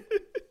colors.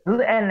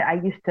 And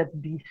I used to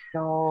be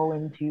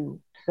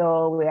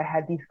so I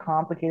had these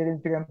complicated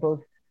Instagram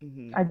posts.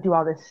 Mm-hmm. I do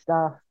all this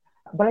stuff.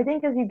 But I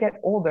think as you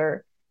get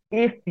older,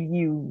 if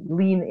you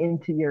lean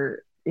into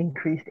your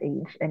increased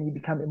age and you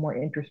become more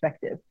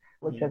introspective,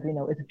 which, as we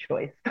know, is a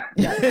choice,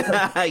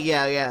 Yeah,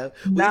 yeah.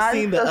 We've not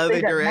seen the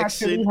something other that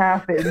naturally direction.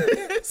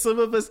 happens. Some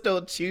of us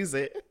don't choose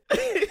it.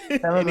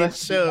 Some And of it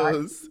us do not,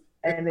 shows.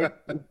 and it's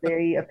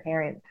very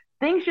apparent.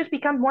 Things just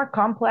become more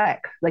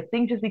complex. Like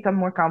things just become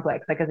more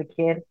complex. Like as a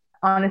kid,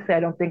 honestly, I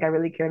don't think I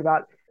really cared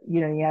about,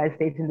 United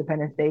States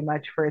Independence Day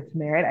much for its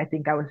merit. I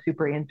think I was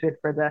super into it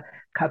for the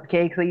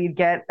cupcakes that you'd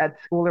get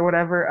at school or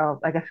whatever.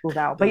 Oh, I guess school's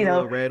out, The but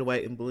little red,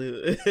 white, and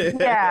blue.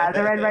 yeah,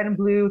 the red, white, and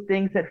blue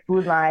things at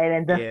Food Line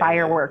and the Yeah, yeah.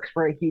 fireworks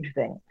were a huge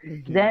thing.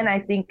 Then Hmm. I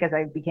think as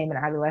I became an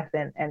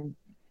adolescent and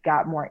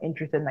got more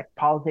interested in like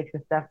politics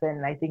and stuff,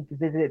 and I think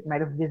might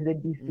have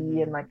visited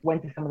DC and Hmm. like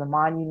went to some of the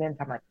monuments.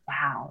 I'm like,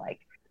 wow, like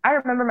I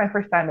remember my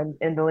first time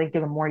in the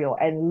Lincoln Memorial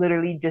and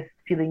literally just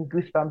feeling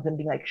goosebumps and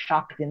being like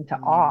shocked into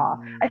awe.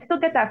 I still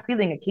get Yeah. that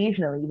feeling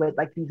occasionally with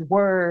like these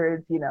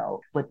words,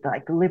 with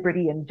like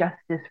liberty and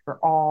justice for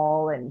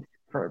all and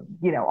for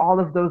all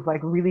of those like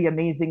really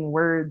amazing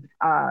words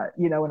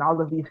in all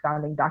of these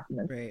founding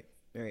documents, Right,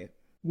 right.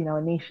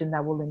 a nation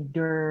that will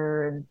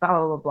endure and blah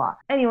blah blah blah.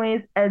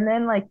 Anyways, and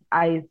then like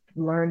I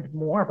learned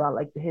more about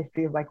like the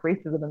history of like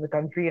racism in the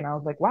country, and I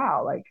was like,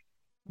 wow, like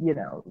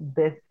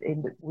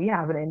we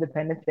have an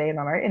Independence Day, and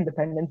on our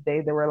Independence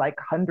Day, there were like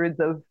hundreds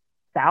of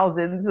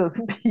thousands of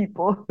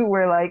people who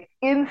were like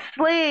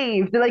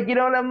enslaved. Like, and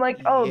I'm like,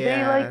 oh,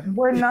 they like Yeah.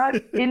 were not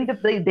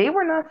they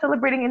were not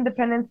celebrating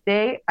Independence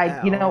Day.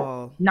 At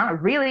all.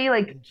 Not really.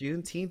 Like,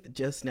 Juneteenth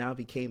just now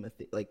became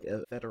like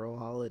a federal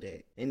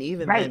holiday, and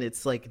even then, right.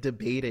 it's like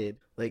debated.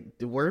 Like,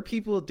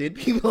 did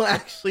people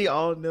actually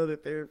all know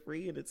that they're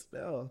free? And it's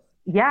no.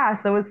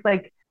 Yeah. So it's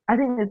like, I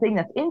think the thing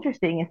that's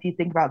interesting is you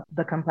think about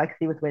the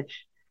complexity with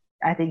which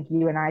I think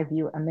you and I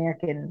view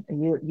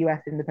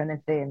U.S.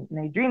 Independence Day and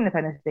Nigerian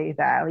Independence Day is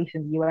that at least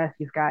in the U.S.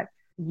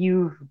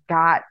 you've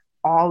got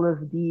all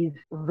of these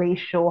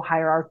racial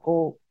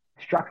hierarchical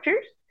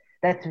structures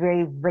that's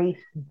very race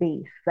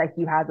based. Like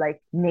you had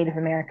like Native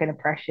American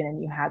oppression,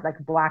 and you had like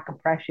Black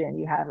oppression,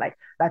 you had like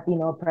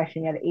Latino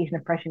oppression, you had Asian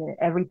oppression, and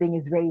everything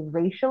is very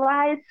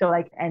racialized. So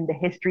like, and the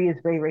history is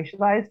very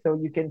racialized. So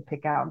you can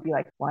pick out and be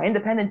like, well,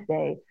 Independence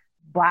Day,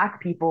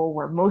 Black people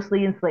were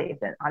mostly enslaved,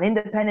 and on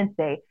Independence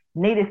Day,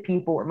 Native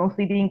people were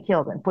mostly being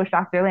killed and pushed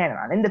off their land. And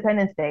on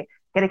Independence Day,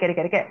 get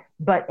it.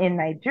 But in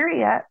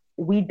Nigeria,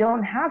 we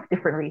don't have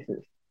different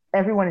races.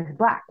 Everyone is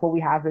Black. What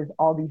we have is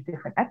all these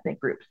different ethnic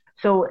groups.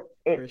 So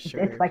For it's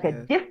sure. like a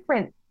Yeah.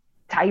 different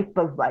type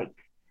of like,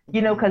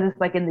 Hmm. because it's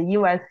like in the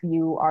US,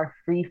 you are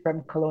free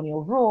from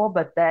colonial rule,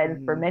 but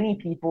then for Hmm. many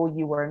people,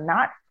 you are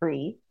not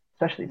free,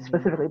 especially Hmm.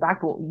 specifically Black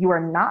people, you are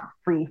not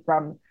free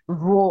from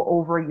rule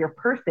over your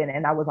person.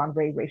 And that was on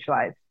very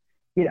racialized,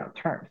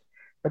 terms.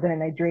 But then in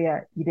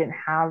Nigeria, you didn't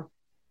have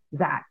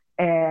that.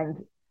 And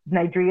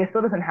Nigeria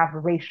still doesn't have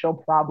racial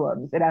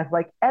problems. It has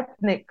like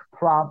ethnic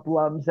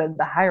problems, and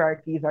the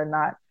hierarchies are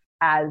not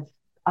as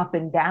up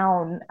and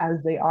down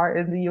as they are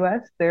in the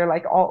US. They're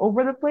like all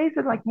over the place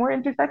and like more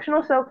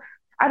intersectional. So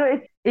I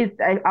don't.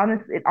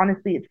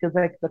 Honestly, it feels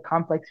like the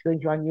complex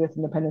feelings around U.S.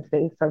 Independence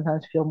Day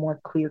sometimes feel more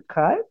clear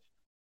cut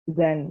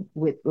than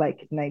with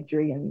like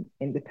Nigerian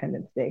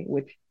Independence Day,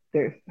 which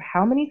there's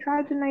how many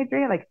tribes in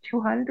Nigeria? Like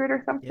 200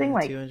 or something. Yeah,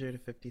 Like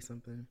 250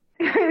 something.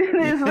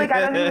 it's like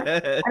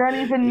Yeah. I don't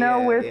even know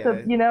Yeah, where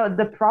to, yeah.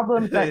 the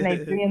problems that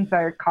Nigerians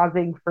are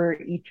causing for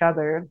each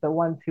other, the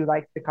ones who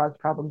like to cause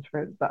problems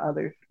for the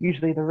others,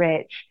 usually the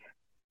rich,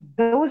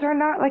 those are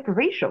not like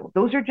racial.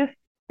 They're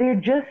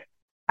just,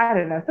 I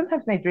don't know.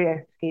 Sometimes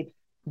Nigeria escapes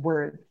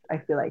words, I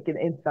feel like,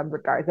 in some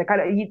regards. Like,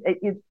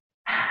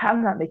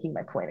 I'm not making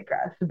my point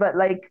across, but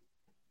like,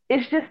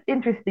 it's just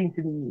interesting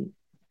to me.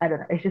 I don't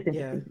know. It's just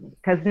Yeah. interesting to me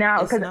because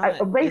now, It's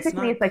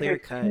basically, not it's like clear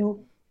there's cut.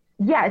 two.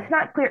 Yeah, Yeah. it's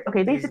not clear.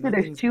 Okay, There's basically,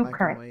 there's nothing's two black and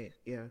currents. white.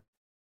 Yeah.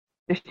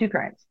 There's two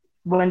currents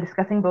when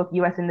discussing both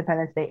U.S.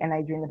 Independence Day and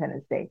Nigerian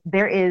Independence Day.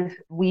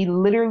 We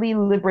literally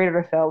liberated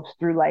ourselves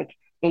through like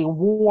a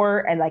war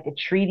and like a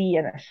treaty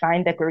and a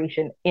signed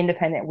declaration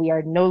independent. We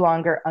are no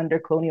longer under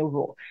colonial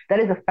rule. That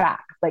is a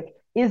fact. Like,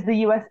 is the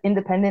U.S.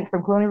 independent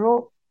from colonial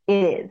rule?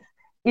 It is.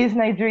 Is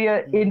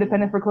Nigeria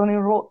independent Hmm. from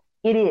colonial rule?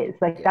 It is.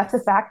 Like, that's a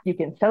Yes. fact. You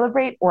can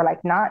celebrate or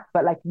like not,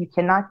 but like you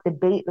cannot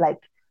debate like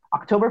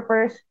October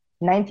 1st,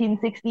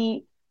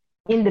 1960,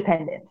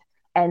 independent.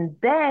 And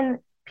then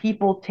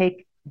people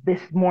take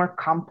this more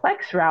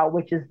complex route,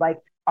 which is like,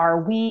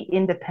 are we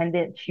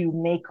independent to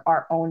make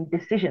our own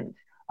decisions?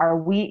 Are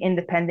we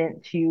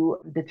independent to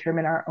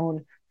determine our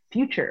own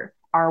future?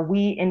 Are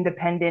we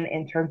independent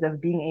in terms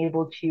of being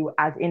able to,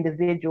 as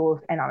individuals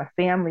and on a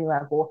family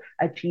level,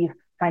 achieve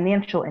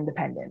financial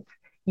independence,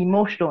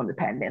 emotional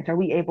independence? Are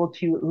we able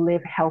to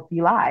live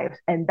healthy lives?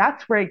 And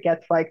that's where it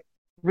gets like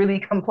really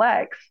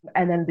complex.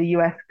 And then the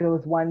US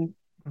goes one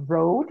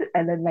road,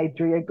 and then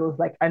Nigeria goes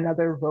like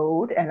another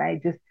road. And I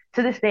just,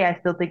 to this day, I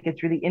still think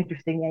it's really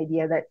interesting the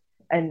idea that,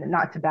 and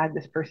not to bag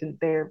this person,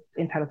 they're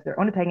entitled to their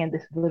own opinion.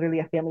 This is literally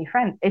a family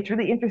friend. It's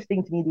really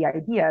interesting to me the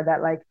idea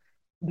that like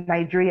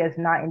Nigeria is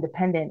not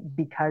independent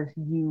because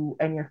you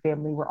and your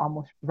family were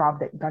almost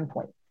robbed at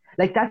gunpoint.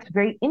 Like that's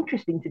very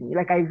interesting to me.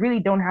 Like I really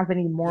don't have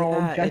any moral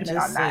Yeah, it judgment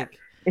on just that. like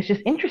It's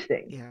just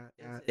interesting.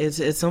 yeah.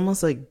 It's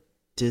almost like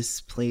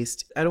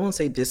displaced. I don't want to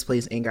say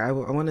displaced anger. I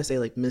want to say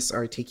like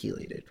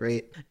misarticulated,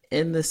 right?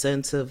 In the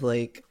sense of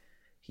like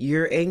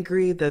you're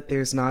angry that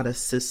there's not a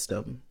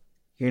system.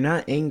 You're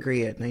not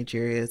angry at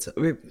Nigeria.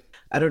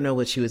 I don't know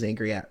what she was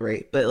angry at,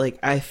 right? But like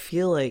I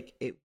feel like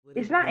it would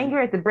It's have not been anger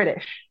at the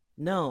British.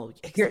 no,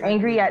 You're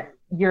angry exactly. at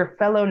your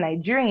fellow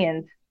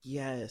Nigerians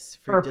Yes,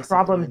 for for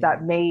problems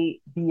that disappointing.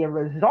 may be a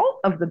result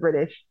of the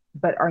British,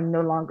 but are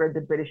no longer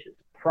the British's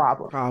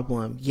problem.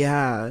 Problem.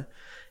 Yeah.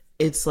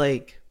 It's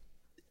like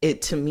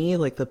it to me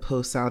like the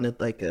post sounded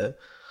like a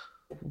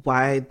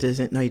why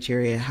doesn't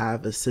Nigeria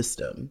have a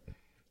system?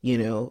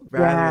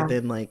 Rather Yeah.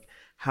 than like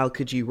how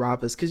could you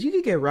rob us? Because you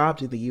could get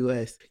robbed in the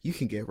US. You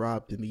can get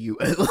robbed in the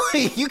US.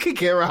 Like you could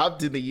get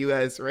robbed in the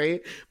US,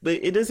 right?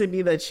 But it doesn't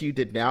mean that you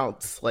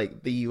denounce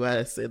like the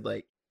US and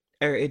like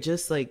or it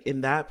just like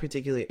in that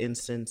particular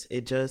instance,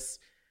 it just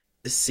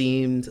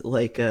seemed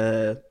like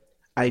a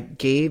I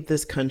gave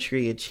this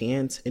country a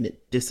chance and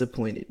it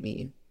disappointed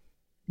me.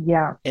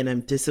 Yeah. And I'm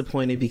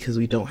disappointed because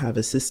we don't have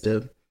a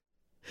system.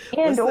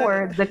 And What's that?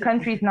 or the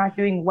country's not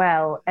doing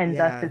well and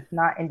thus Yeah. it's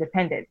not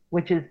independent,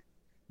 which is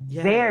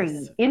very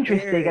Yes,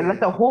 interesting. And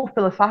that's a very. whole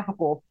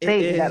philosophical It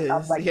thing that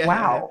I'm is. like, Yeah.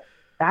 wow,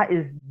 that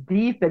is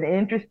deep and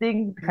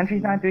interesting. The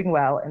country's not Hmm. doing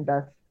well, and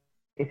thus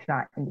it's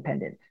not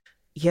independent.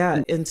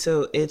 Yeah, and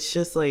so it's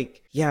just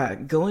like, yeah,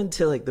 going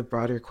to like the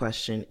broader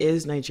question,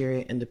 is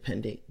Nigeria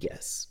independent?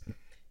 Yes.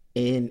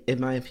 In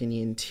my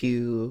opinion,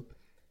 to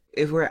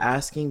if we're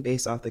asking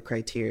based off the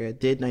criteria,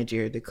 did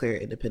Nigeria declare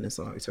independence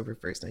on October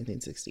 1st,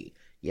 1960?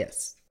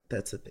 Yes,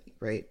 that's the thing,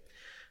 right?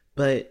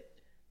 But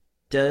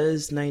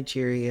does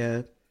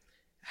Nigeria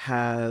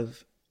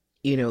have,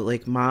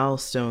 like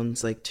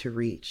milestones like to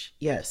reach?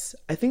 Yes,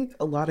 I think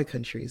a lot of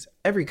countries,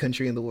 every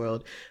country in the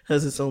world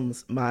has its own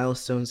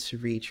milestones to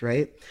reach,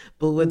 right?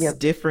 But what's Yep.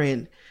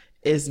 different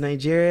is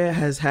Nigeria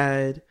has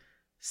had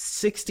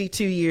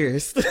 62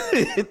 years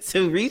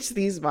to reach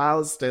these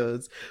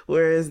milestones,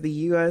 whereas the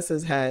US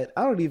has had,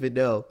 I don't even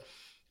know,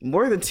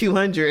 more than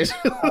 200.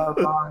 A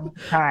long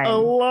A time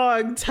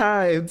long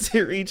time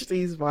to reach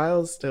these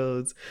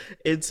milestones.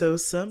 And so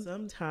on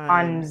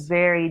sometimes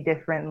very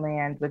different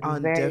lands with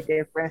on very diff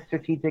different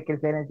strategic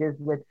advantages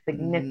with mm,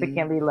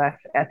 significantly less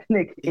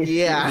ethnic issues.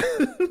 yeah.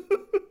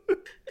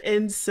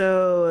 And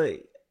so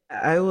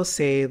I will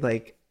say,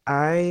 like,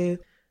 I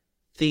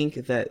think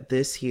that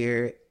this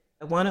year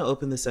I want to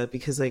open this up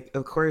because, like,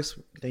 of course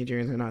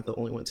Nigerians are not the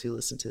only ones who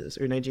listen to this,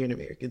 or Nigerian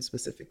Americans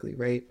specifically,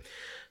 right?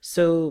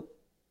 So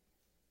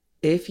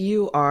if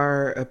you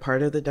are a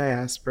part of the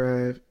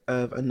diaspora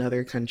of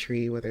another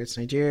country, whether it's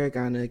Nigeria,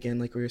 Ghana, again,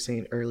 like we were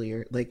saying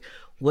earlier, like,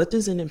 what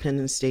does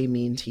Independence Day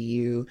mean to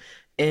you?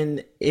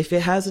 And if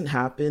it hasn't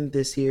happened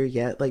this year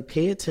yet, like,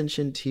 pay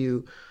attention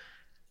to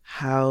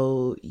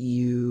how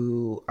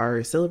you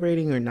are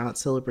celebrating or not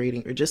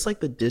celebrating, or just like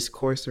the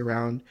discourse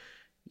around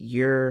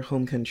your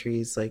home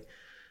country's like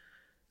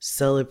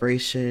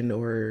celebration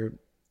or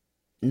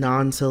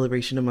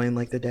non-celebration among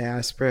like the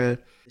diaspora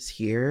this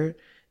year.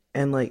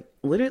 And like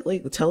literally,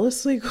 like, tell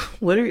us like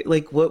what are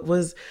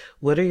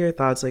your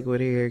thoughts, like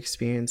what are your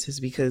experiences,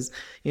 because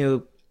you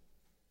know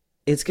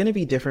it's going to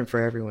be different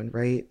for everyone,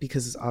 right?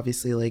 Because it's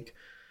obviously like,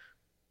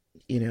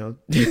 you know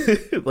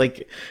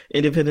like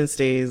Independence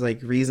Days,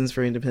 like reasons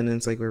for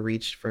independence like were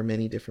reached for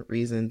many different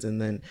reasons,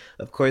 and then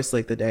of course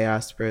like the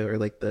diaspora or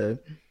like the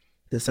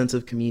sense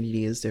of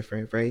community is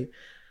different, right?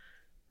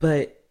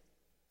 But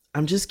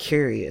I'm just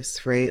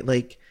curious, right?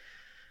 Like,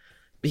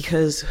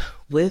 because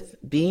with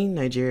being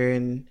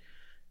Nigerian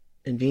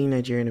and being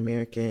Nigerian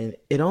American,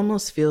 it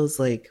almost feels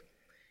like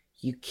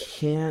you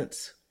can't,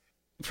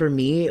 for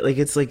me, like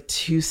it's like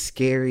too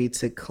scary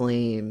to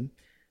claim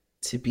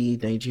to be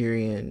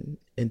Nigerian,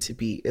 and to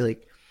be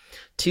like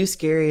too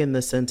scary in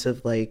the sense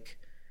of like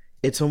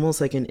it's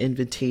almost like an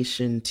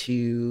invitation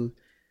to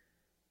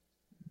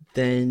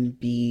then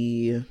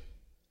be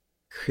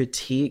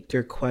critiqued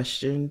or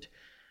questioned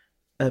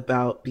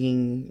about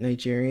being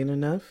Nigerian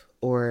enough,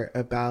 or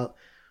about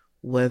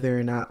whether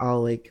or not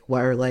I'll like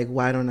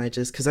why don't I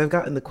just, because I've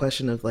gotten the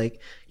question of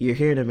like, you're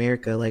here in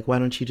America, like why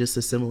don't you just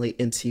assimilate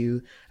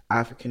into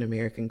African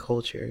American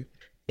culture?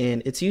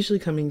 And it's usually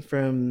coming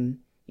from,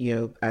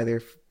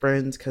 either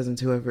friends, cousins,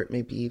 whoever it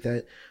may be,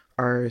 that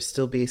are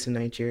still based in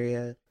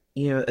Nigeria.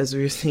 As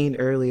we were saying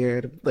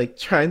earlier, like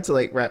trying to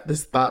like wrap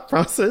this thought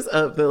process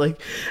up, but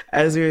like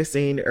as we were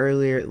saying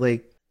earlier,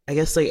 like I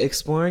guess like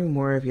exploring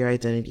more of your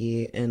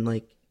identity and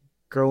like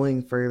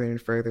growing further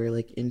and further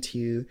like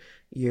into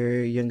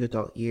your young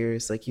adult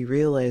years, like you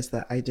realize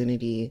that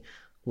identity,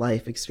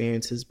 life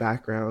experiences,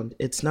 background,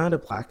 it's not a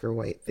black or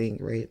white thing,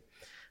 right?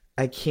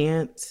 I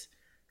can't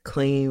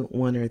claim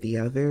one or the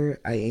other.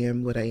 I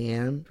am what I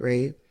am,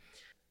 right?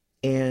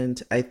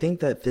 And I think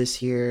that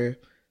this year,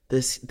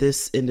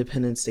 this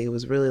Independence Day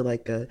was really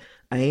like a,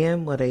 I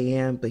am what I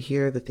am, but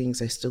here are the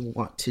things I still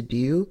want to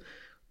do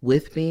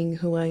with being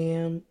who I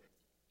am,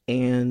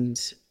 and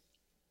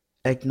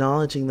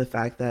acknowledging the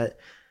fact that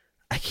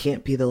I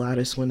can't be the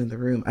loudest one in the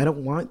room. I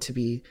don't want to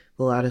be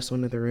the loudest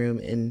one in the room,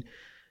 and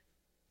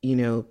you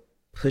know,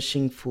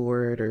 pushing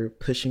forward or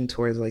pushing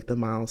towards like the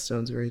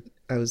milestones where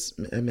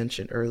I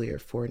mentioned earlier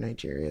for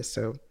Nigeria.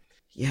 So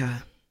yeah,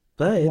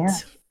 Yeah.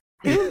 but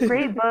Two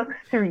great books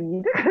to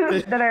read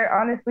that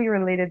are honestly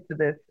related to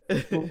this.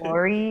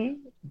 Glory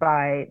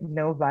by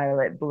No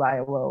Violet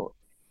Bulawayo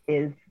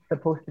is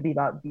supposed to be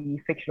about the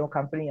fictional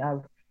company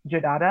of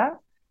Jadada,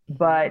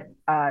 but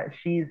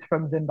she's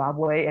from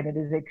Zimbabwe, and it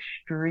is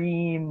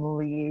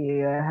extremely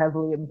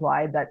heavily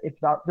implied that it's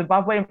about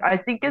Zimbabwe. I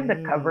think in the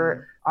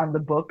cover mm, on the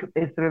book,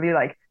 it's really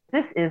like,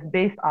 this is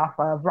based off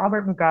of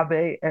Robert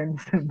Mugabe and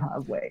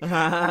Zimbabwe.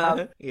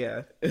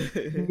 yeah.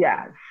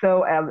 Yeah.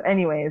 So,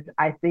 anyways,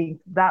 I think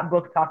that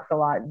book talks a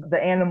lot. The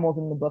animals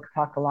in the book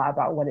talk a lot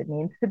about what it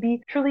means to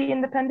be truly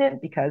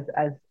independent, because,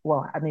 as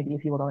well, maybe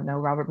if people don't know,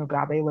 Robert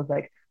Mugabe was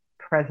like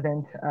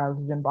president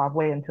of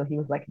Zimbabwe until he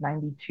was like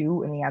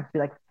 92, and he had to be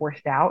like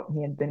forced out.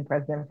 He had been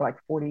president for like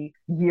 40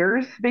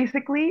 years,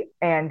 basically.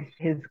 And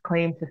his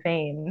claim to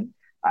fame,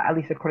 at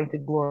least according to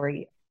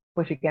Glory,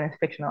 which again is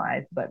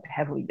fictionalized but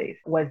heavily based,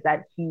 was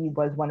that he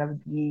was one of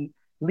the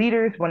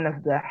leaders, one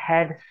of the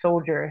head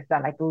soldiers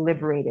that like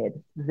liberated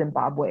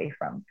Zimbabwe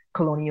from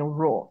colonial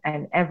rule.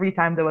 And every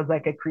time there was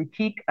like a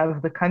critique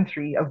of the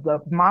country, of the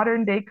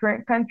modern day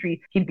current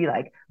country, he'd be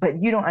like,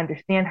 but you don't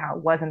understand how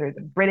it was under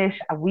the British.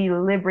 We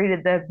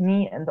liberated them,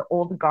 me and the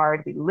old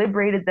guard, we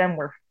liberated them.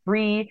 We're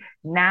free.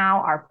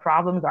 Now our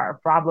problems are our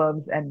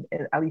problems. And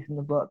at least in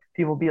the book,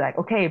 people will be like,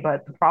 okay,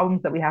 but the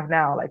problems that we have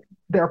now, like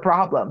they're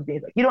problems. And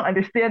he's like, you don't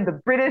understand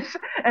the British.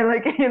 And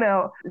like, you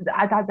know,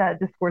 I thought that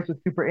discourse was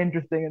super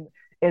interesting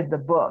in the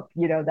book,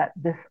 you know, that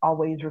this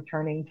always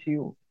returning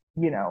to,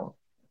 you know,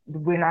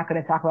 we're not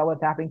going to talk about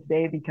what's happening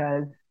today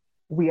because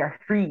we are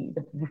free.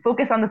 We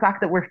focus on the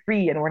fact that we're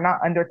free and we're not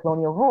under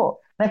colonial rule.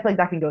 And I feel like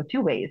that can go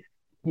two ways.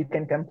 You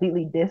can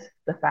completely diss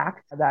the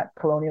fact that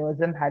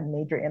colonialism had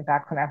major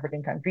impacts on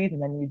African countries,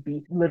 and then you'd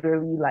be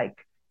literally like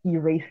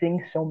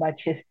erasing so much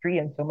history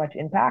and so much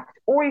impact.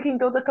 Or you can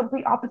go the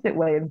complete opposite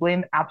way and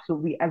blame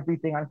absolutely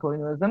everything on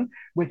colonialism,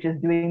 which is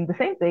doing the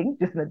same thing,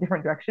 just in a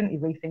different direction,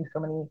 erasing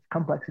so many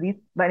complexities.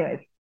 But anyways,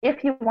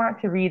 if you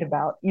want to read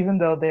about, even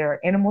though there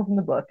are animals in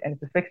the book and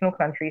it's a fictional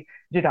country,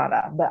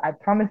 Jadada, but I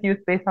promise you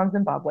it's based on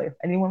Zimbabwe. If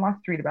anyone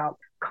wants to read about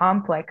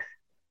complex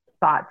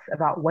thoughts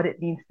about what it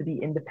means to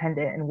be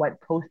independent and what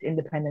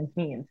post-independence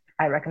means,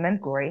 I recommend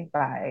Glory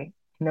by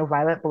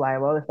Violet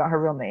Belial. That's not her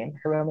real name.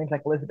 Her real name's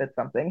like Elizabeth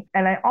something.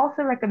 And I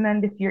also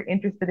recommend, if you're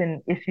interested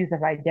in issues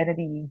of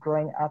identity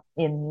growing up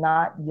in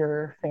not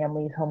your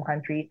family's home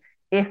country,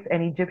 If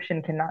an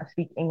Egyptian Cannot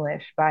Speak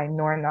English by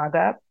Noor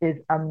Naga is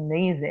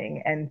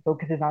amazing and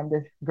focuses on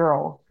this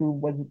girl who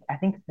was, I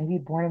think, maybe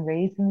born and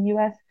raised in the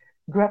US,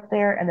 grew up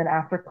there, and then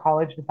after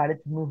college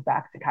decided to move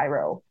back to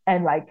Cairo.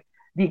 And like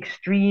the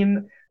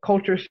extreme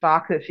culture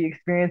shock that she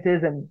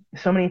experiences and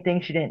so many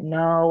things she didn't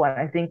know. And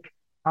I think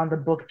on the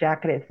book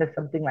jacket, it says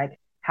something like,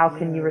 how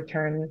can you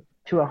return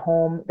to a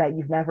home that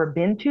you've never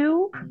been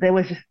to? There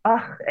was just,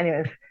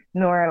 anyways,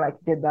 Nora like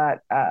did that.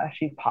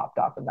 She popped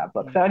off in that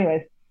book. So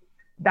anyways,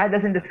 that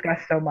doesn't discuss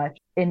so much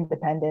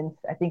independence.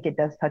 I think it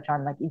does touch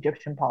on like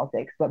Egyptian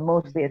politics, but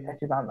mostly it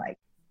touches on like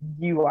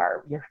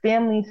your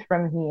family's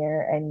from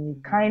here and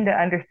you kind of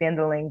understand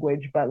the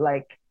language, but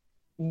like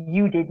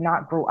you did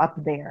not grow up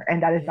there.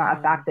 And that is not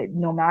a fact, that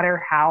no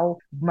matter how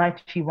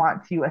much you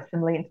want to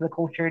assimilate into the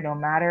culture, no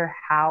matter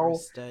how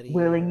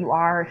willing you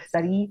are to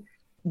study,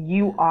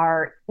 you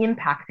are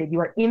impacted, you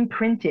are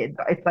imprinted.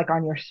 It's like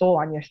on your soul,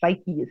 on your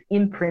psyche is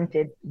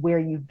imprinted where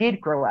you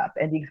did grow up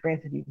and the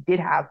experiences you did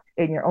have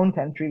in your own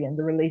country and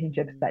the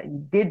relationships that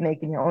you did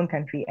make in your own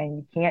country. And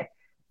you can't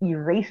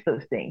erase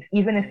those things,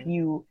 even if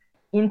you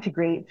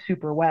integrate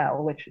super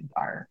well, which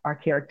our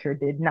character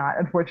did not,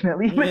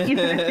 unfortunately. But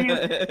even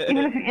if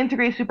you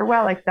integrate super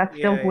well, like that's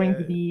still going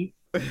to be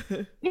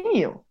in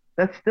you.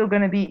 That's still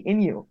going to be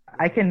in you.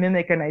 I can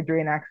mimic a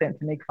Nigerian accent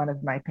to make fun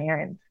of my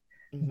parents,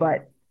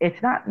 but it's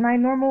not my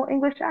normal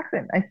English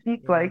accent. I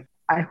speak like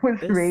I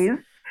was raised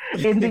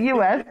in the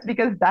US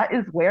because that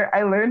is where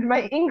I learned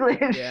my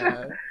English,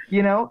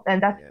 you know,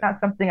 and that's not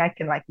something I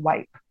can like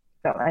wipe.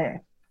 So anyway,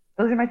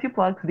 those are my two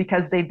plugs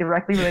because they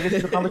directly related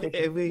to the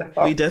conversation. We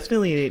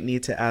definitely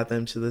need to add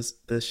them to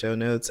the show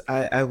notes.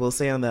 I will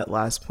say on that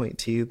last point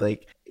too,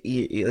 like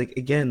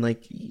again,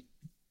 like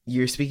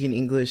you're speaking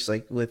English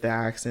like with the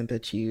accent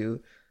that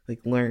you like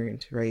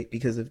learned, right?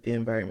 Because of the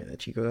environment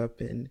that you grew up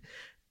in.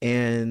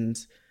 And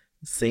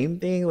same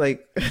thing,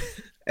 like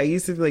I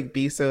used to like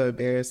be so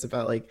embarrassed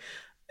about like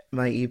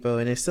my Igbo,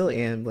 and I still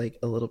am like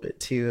a little bit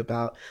too,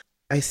 about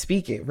I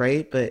speak it,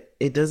 right? But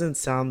it doesn't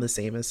sound the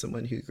same as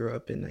someone who grew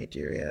up in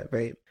Nigeria,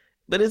 right?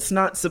 But it's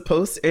not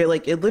supposed to,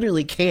 like it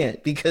literally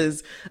can't,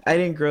 because I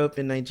didn't grow up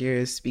in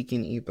Nigeria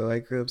speaking Igbo. I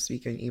grew up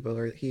speaking Igbo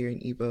or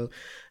hearing Igbo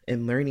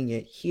and learning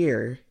it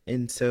here.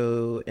 And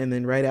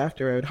then right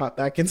after I would hop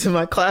back into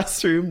my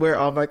classroom where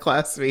all my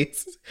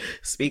classmates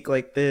speak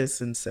like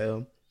this. And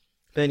so,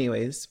 but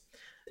anyways,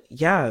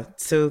 yeah.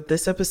 So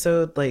this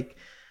episode, like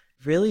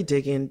really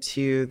dig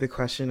into the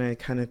question I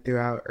kind of threw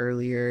out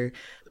earlier,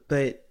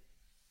 but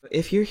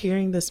if you're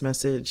hearing this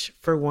message,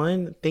 for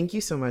one, thank you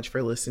so much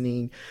for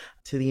listening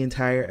to the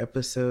entire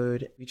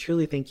episode. We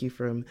truly thank you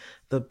from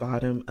the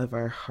bottom of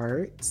our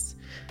hearts.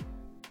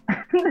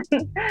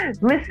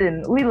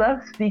 Listen, we love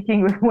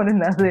speaking with one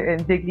another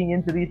and digging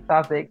into these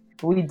topics.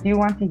 We do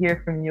want to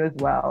hear from you as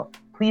well.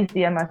 Please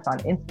DM us on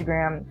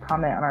Instagram,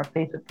 comment on our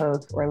Facebook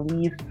posts, or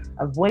leave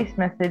a voice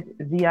message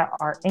via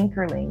our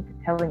anchor link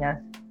telling us,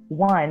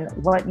 1,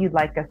 what you'd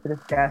like us to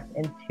discuss,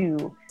 and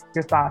 2,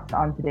 your thoughts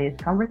on today's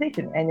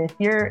conversation. And if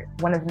you're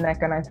one of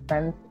Nneka and I's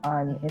friends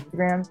on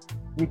Instagram,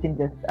 you can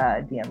just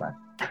DM us.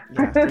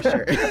 Yeah, for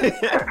sure.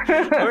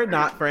 Or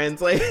not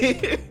friends, like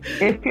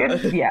if you're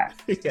mostly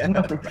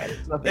friends.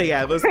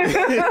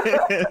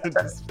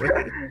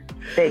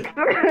 Thanks.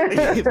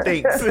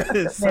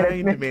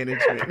 Signed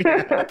management.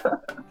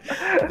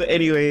 But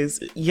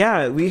anyways,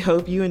 we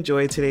hope you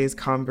enjoyed today's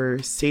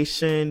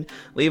conversation.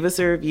 Leave us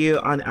a review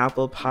on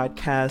Apple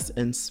Podcasts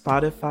and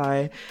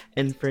Spotify,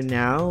 and for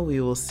now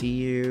we will see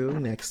you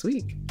next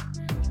week.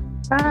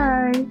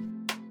 Bye.